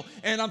hill.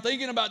 And I'm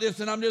thinking about this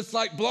and I'm just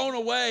like blown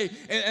away.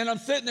 And I'm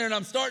sitting there and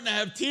I'm starting to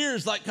have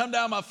tears like come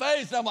down my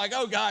face. And I'm like,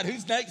 oh God,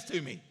 who's next to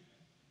me?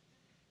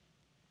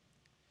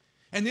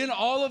 And then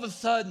all of a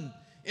sudden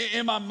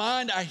in my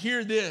mind, I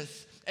hear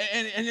this.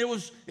 And it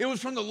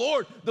was from the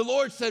Lord. The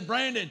Lord said,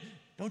 Brandon,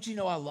 don't you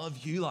know I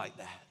love you like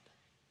that?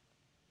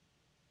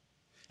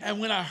 And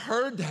when I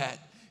heard that,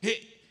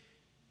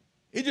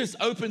 it just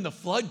opened the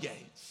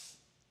floodgates.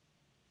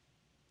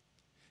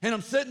 And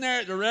I'm sitting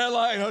there at the red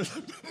light, and I was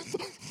like,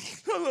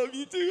 I love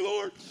you too,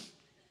 Lord.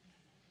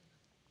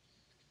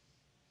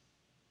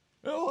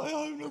 Oh, I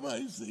hope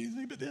nobody sees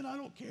me, but then I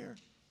don't care.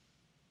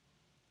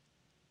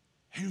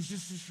 And it was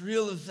just this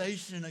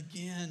realization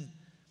again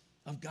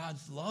of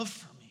God's love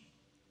for me.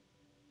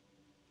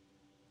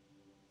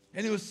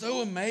 And it was so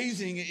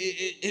amazing.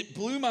 It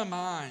blew my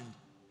mind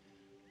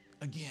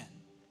again.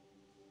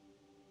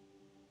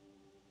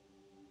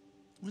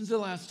 When's the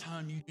last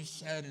time you just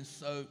sat and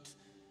soaked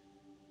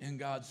in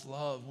God's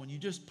love? When you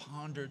just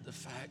pondered the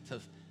fact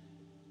of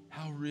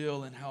how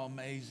real and how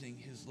amazing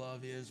his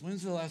love is?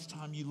 When's the last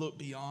time you looked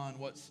beyond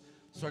what's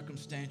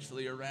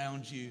circumstantially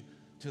around you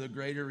to the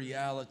greater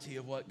reality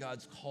of what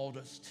God's called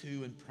us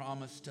to and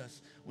promised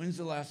us? When's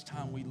the last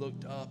time we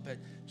looked up at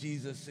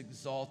Jesus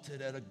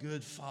exalted, at a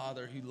good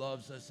Father who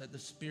loves us, at the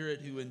Spirit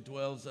who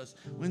indwells us?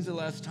 When's the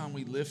last time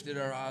we lifted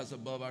our eyes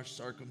above our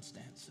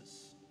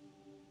circumstances?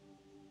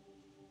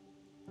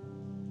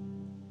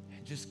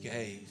 Just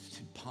gazed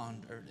and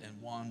pondered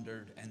and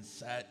wandered and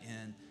sat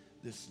in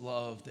this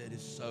love that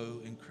is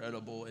so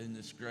incredible, in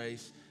this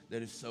grace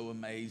that is so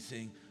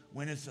amazing.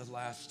 When is the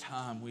last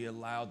time we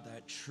allowed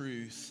that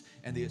truth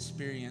and the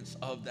experience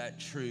of that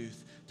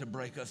truth to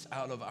break us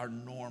out of our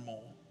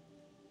normal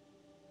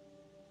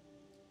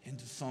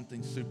into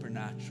something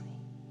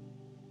supernatural?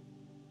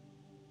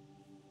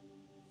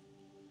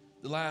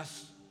 The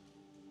last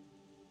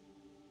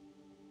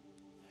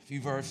few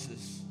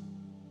verses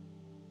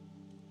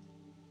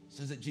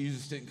says that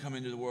Jesus didn't come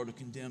into the world to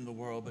condemn the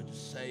world, but to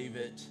save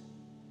it.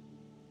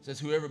 It says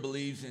whoever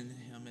believes in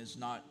him is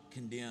not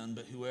condemned,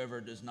 but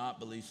whoever does not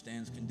believe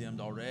stands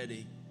condemned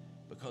already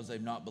because they've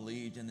not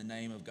believed in the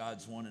name of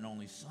God's one and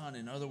only Son.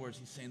 In other words,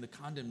 he's saying the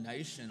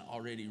condemnation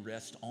already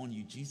rests on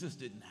you. Jesus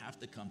didn't have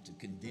to come to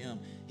condemn.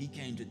 He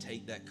came to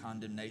take that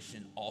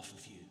condemnation off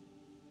of you.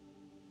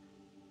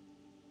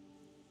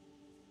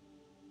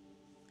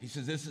 He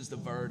says this is the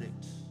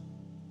verdict.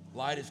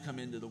 Light has come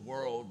into the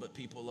world, but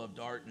people love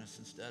darkness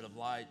instead of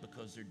light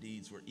because their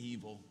deeds were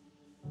evil.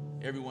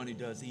 Everyone who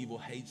does evil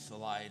hates the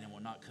light and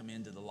will not come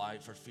into the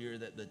light for fear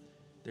that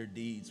their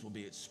deeds will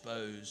be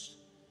exposed.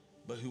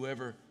 But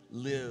whoever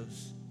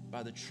lives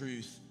by the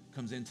truth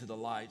comes into the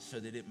light so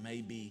that it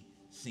may be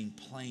seen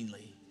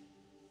plainly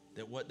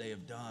that what they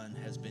have done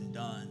has been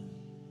done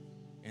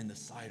in the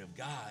sight of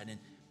God. And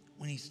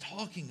when he's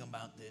talking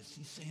about this,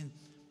 he's saying,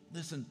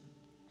 listen,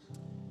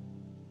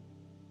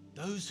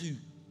 those who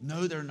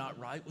know they're not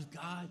right with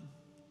God,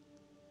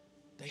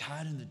 they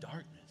hide in the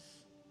darkness.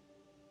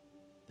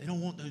 They don't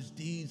want those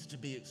deeds to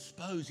be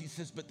exposed. He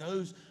says, but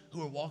those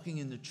who are walking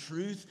in the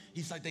truth,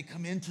 he's like, they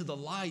come into the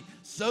light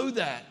so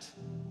that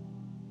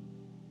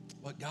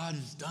what God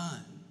has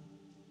done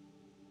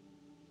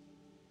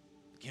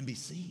can be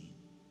seen.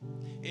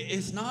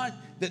 It's not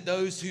that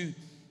those who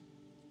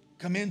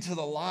come into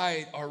the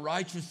light are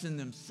righteous in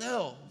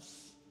themselves.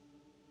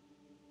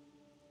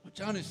 What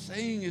John is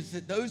saying is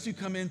that those who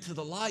come into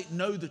the light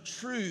know the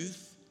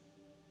truth,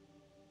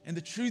 and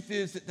the truth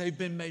is that they've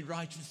been made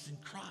righteous in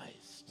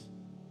Christ.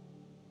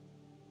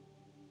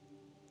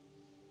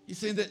 He's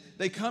saying that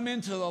they come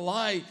into the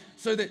light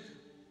so that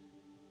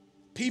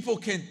people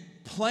can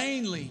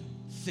plainly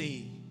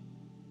see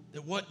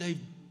that what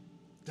they've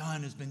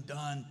done has been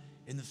done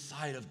in the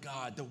sight of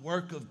God, the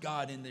work of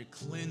God in their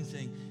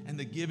cleansing and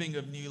the giving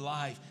of new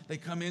life. They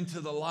come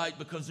into the light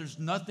because there's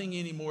nothing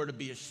anymore to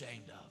be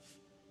ashamed of.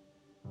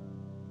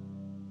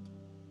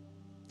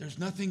 There's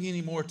nothing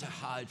anymore to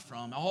hide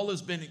from. All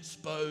has been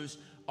exposed.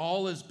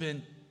 All has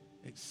been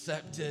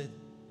accepted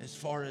as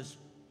far as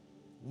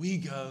we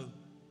go.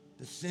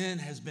 The sin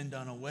has been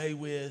done away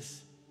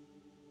with.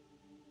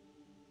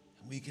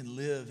 And we can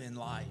live in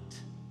light,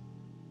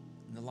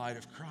 in the light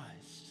of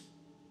Christ.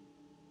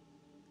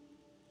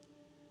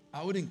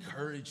 I would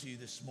encourage you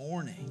this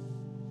morning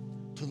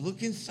to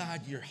look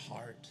inside your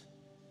heart,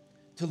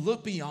 to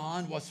look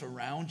beyond what's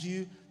around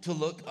you, to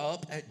look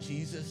up at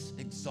Jesus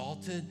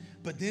exalted,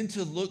 but then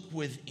to look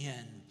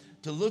within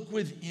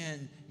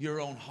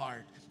your own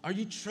heart. Are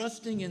you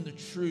trusting in the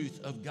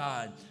truth of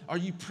God? Are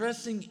you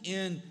pressing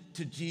in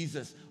to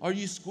Jesus? Are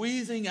you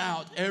squeezing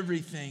out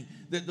everything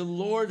that the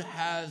Lord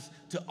has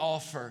to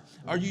offer?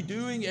 Are you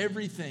doing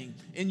everything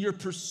in your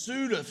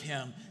pursuit of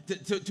Him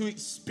to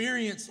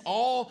experience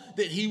all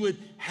that He would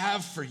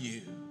have for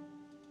you?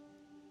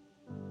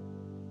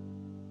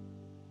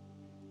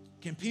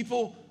 Can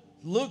people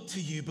look to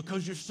you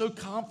because you're so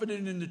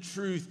confident in the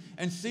truth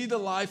and see the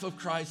life of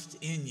Christ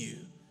in you?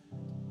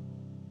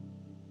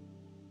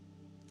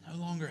 No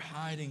longer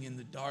hiding in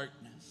the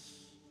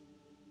darkness,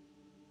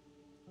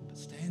 but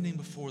standing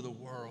before the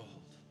world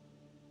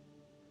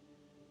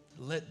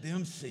to let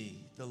them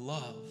see the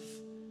love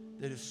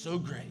that is so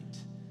great,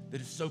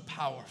 that is so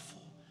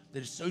powerful,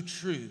 that is so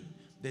true,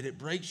 that it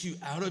breaks you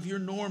out of your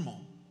normal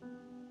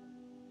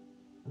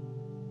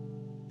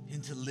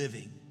into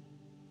living.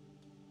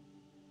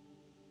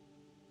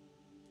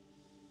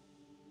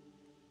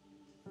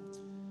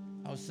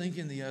 I was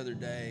thinking the other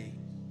day,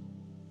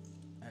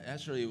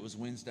 actually it was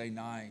Wednesday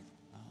night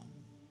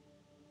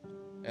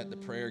at the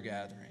prayer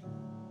gathering,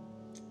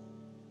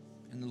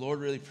 and the Lord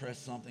really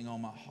pressed something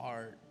on my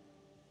heart,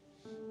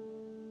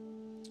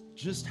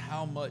 just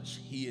how much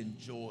He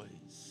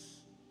enjoys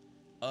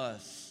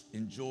us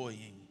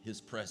enjoying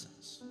His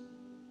presence.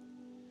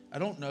 I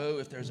don't know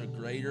if there's a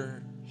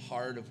greater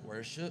heart of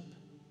worship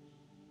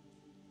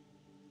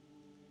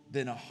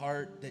than a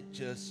heart that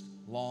just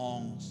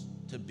longs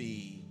to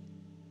be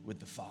with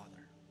the Father.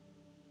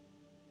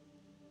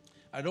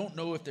 I don't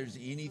know if there's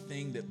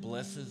anything that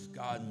blesses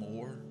God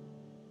more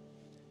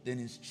than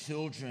His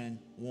children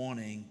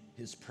wanting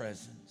His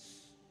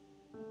presence,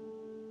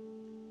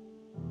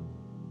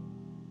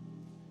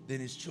 than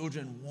His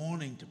children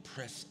wanting to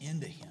press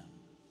into Him.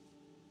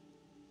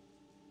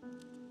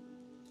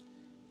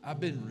 I've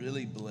been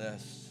really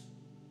blessed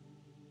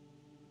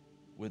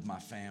with my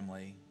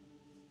family.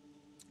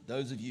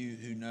 Those of you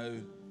who know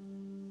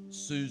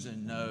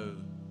Susan know,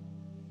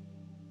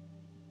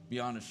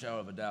 beyond a shadow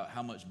of a doubt,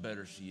 how much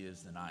better she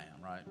is than I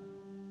am, right?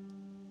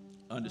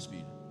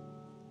 Undisputed.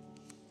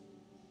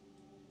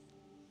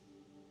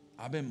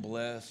 I've been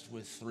blessed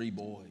with 3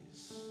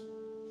 boys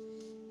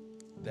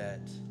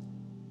that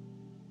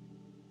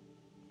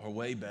are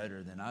way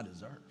better than I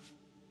deserve.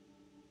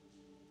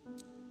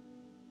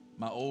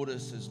 My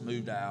oldest has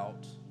moved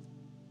out,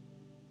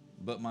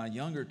 but my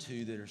younger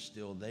 2 that are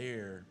still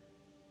there,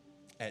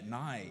 at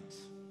night,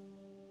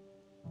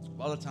 a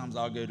lot of times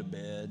I'll go to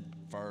bed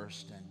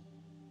first, and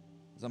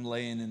as I'm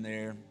laying in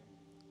there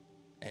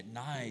at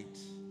night,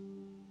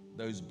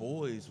 those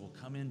boys will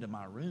come into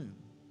my room.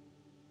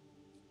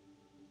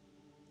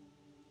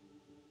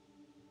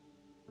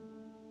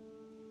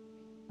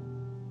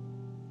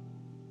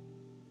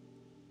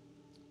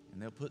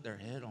 And they'll put their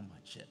head on my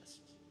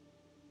chest.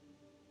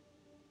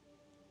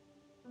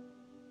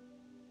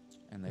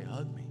 And they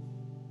hug me.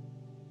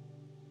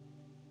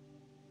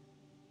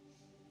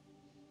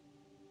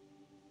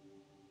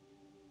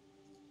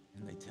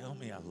 And they tell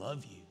me I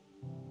love you.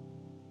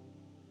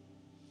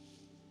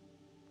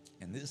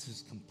 And this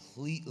is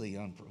completely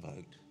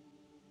unprovoked.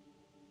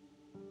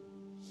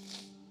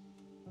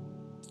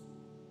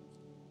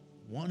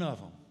 One of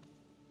them,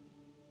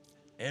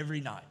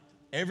 every night,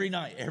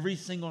 every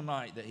single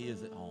night that he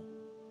is at home,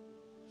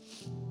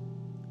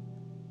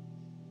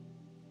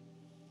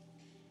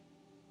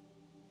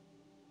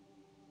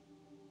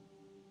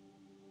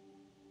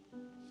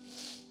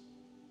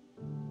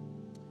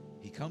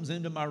 he comes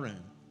into my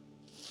room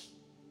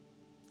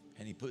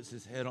and he puts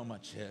his head on my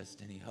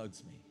chest and he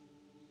hugs me.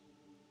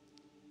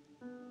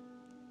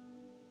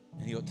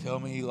 And he'll tell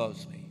me he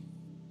loves me.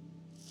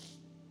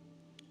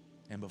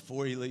 And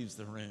before he leaves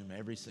the room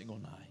every single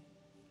night,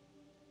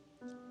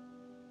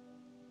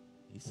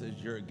 he says,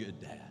 "You're a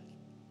good dad."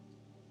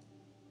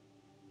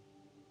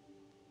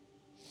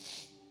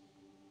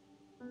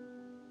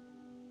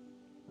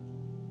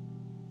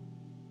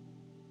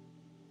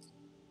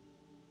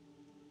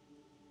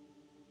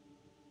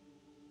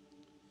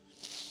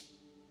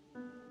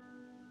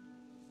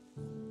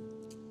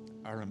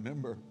 I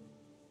remember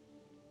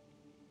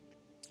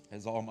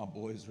as all my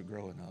boys were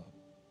growing up,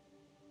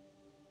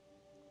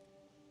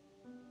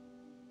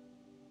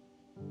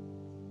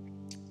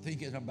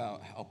 thinking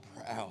about how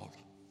proud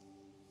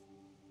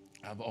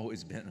I've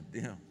always been of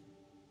them.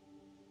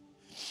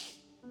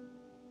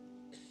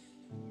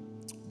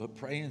 But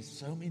praying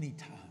so many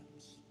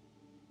times,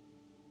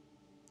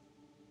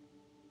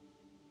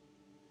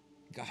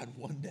 God,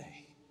 one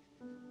day,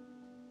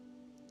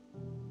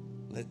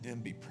 let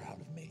them be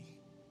proud of me.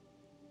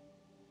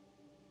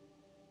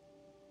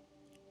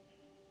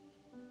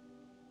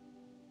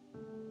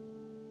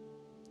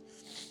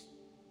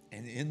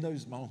 And in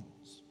those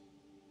moments,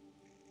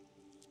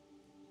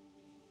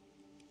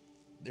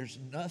 There's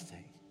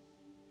nothing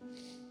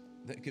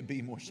that could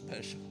be more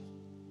special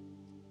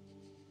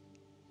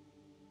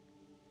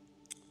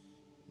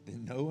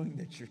than knowing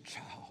that your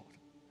child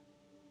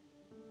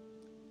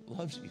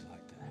loves you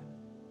like that.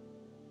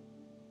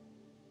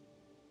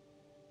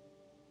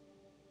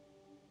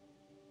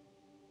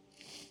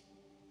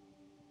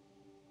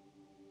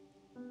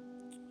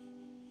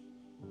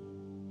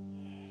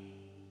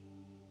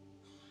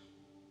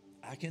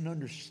 I can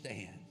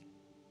understand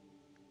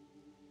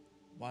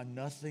why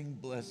nothing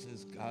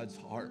blesses God's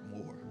heart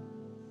more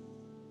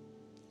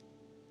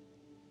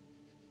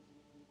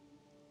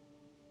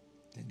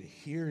than to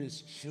hear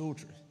his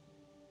children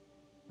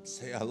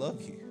say, I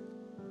love you.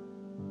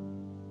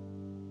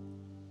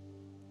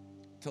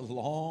 To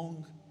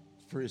long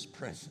for his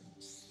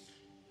presence.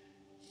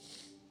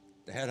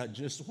 Dad, I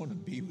just want to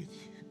be with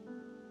you.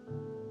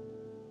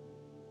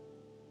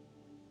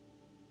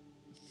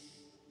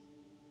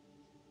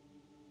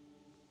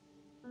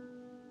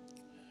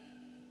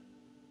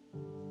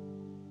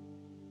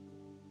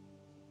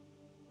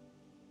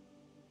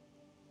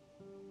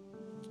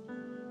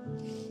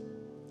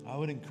 I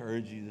would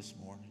encourage you this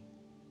morning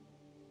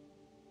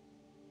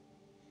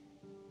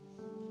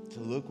to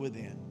look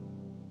within.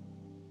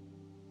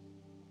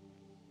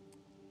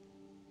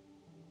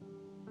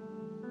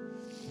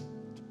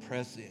 To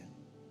press in.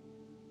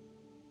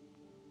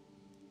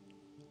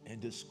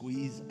 And to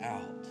squeeze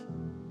out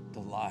the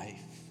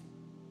life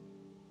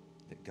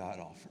that God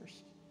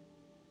offers.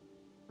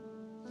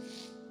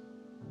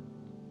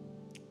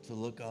 To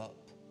look up.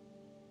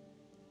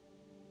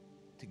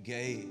 To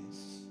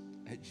gaze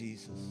at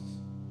Jesus.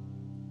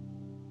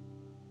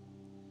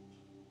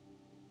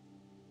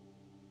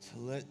 To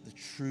let the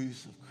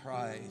truth of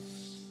Christ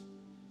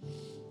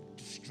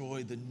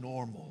destroy the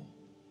normal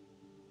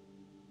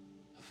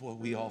of what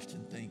we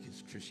often think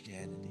is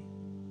Christianity.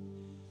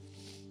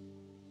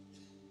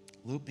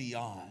 Look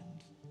beyond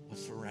what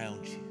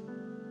surrounds you.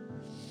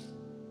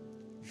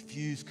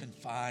 Refuse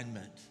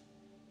confinement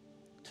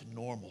to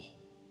normal.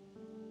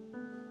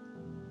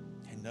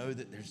 And know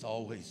that there's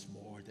always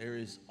more. There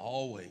is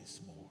always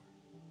more.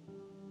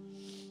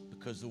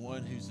 Because the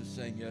one who's the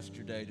same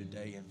yesterday,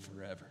 today, and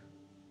forever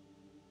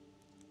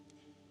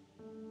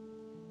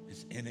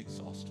is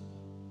inexhaustible.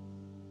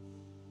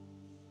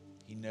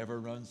 He never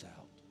runs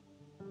out.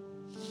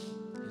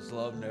 His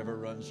love never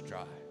runs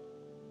dry.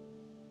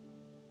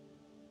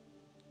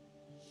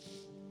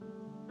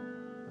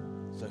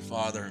 So,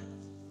 Father,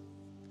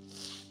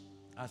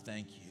 I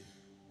thank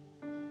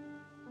you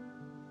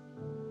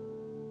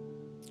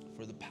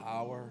for the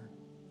power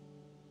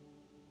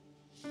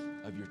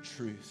of your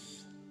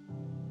truth.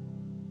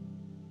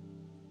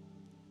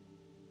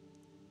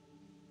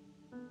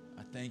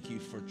 I thank you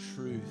for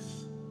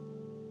truth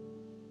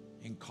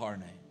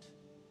incarnate.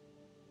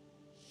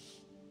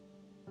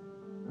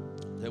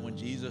 That when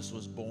Jesus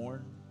was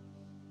born,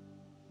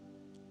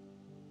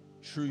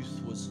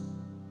 truth was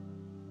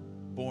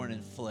born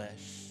in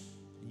flesh.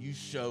 And you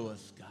show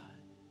us, God,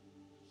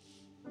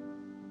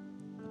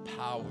 the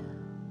power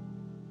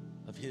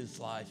of his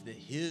life, that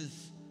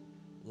his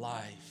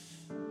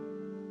life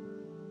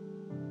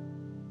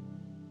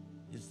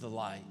is the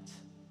light.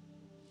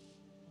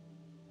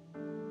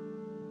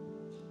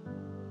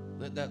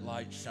 Let that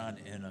light shine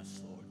in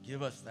us, Lord.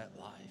 Give us that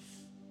life.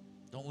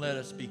 Don't let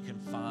us be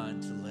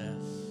confined to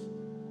less.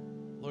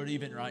 Lord,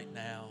 even right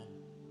now,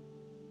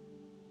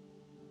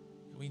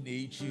 we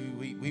need you.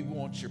 We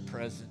want your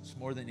presence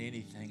more than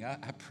anything.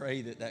 I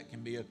pray that that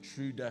can be a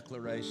true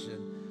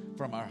declaration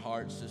from our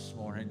hearts this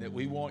morning, that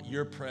we want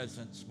your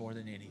presence more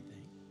than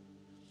anything.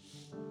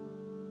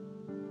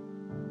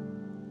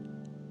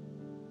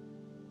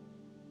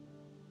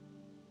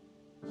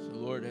 So,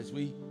 Lord, as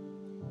we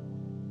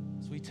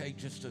take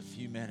just a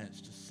few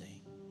minutes to sing,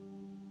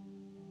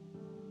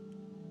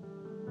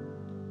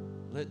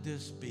 let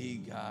this be,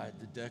 God,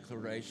 the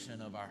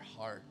declaration of our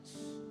hearts.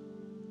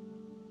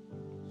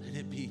 Let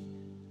it be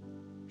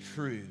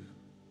true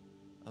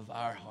of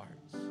our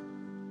hearts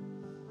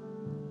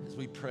as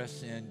we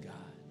press in, God.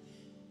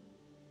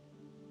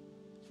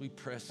 As we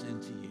press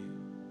into you,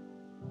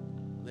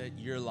 let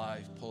your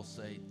life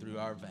pulsate through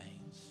our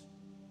veins.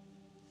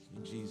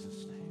 In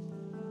Jesus' name.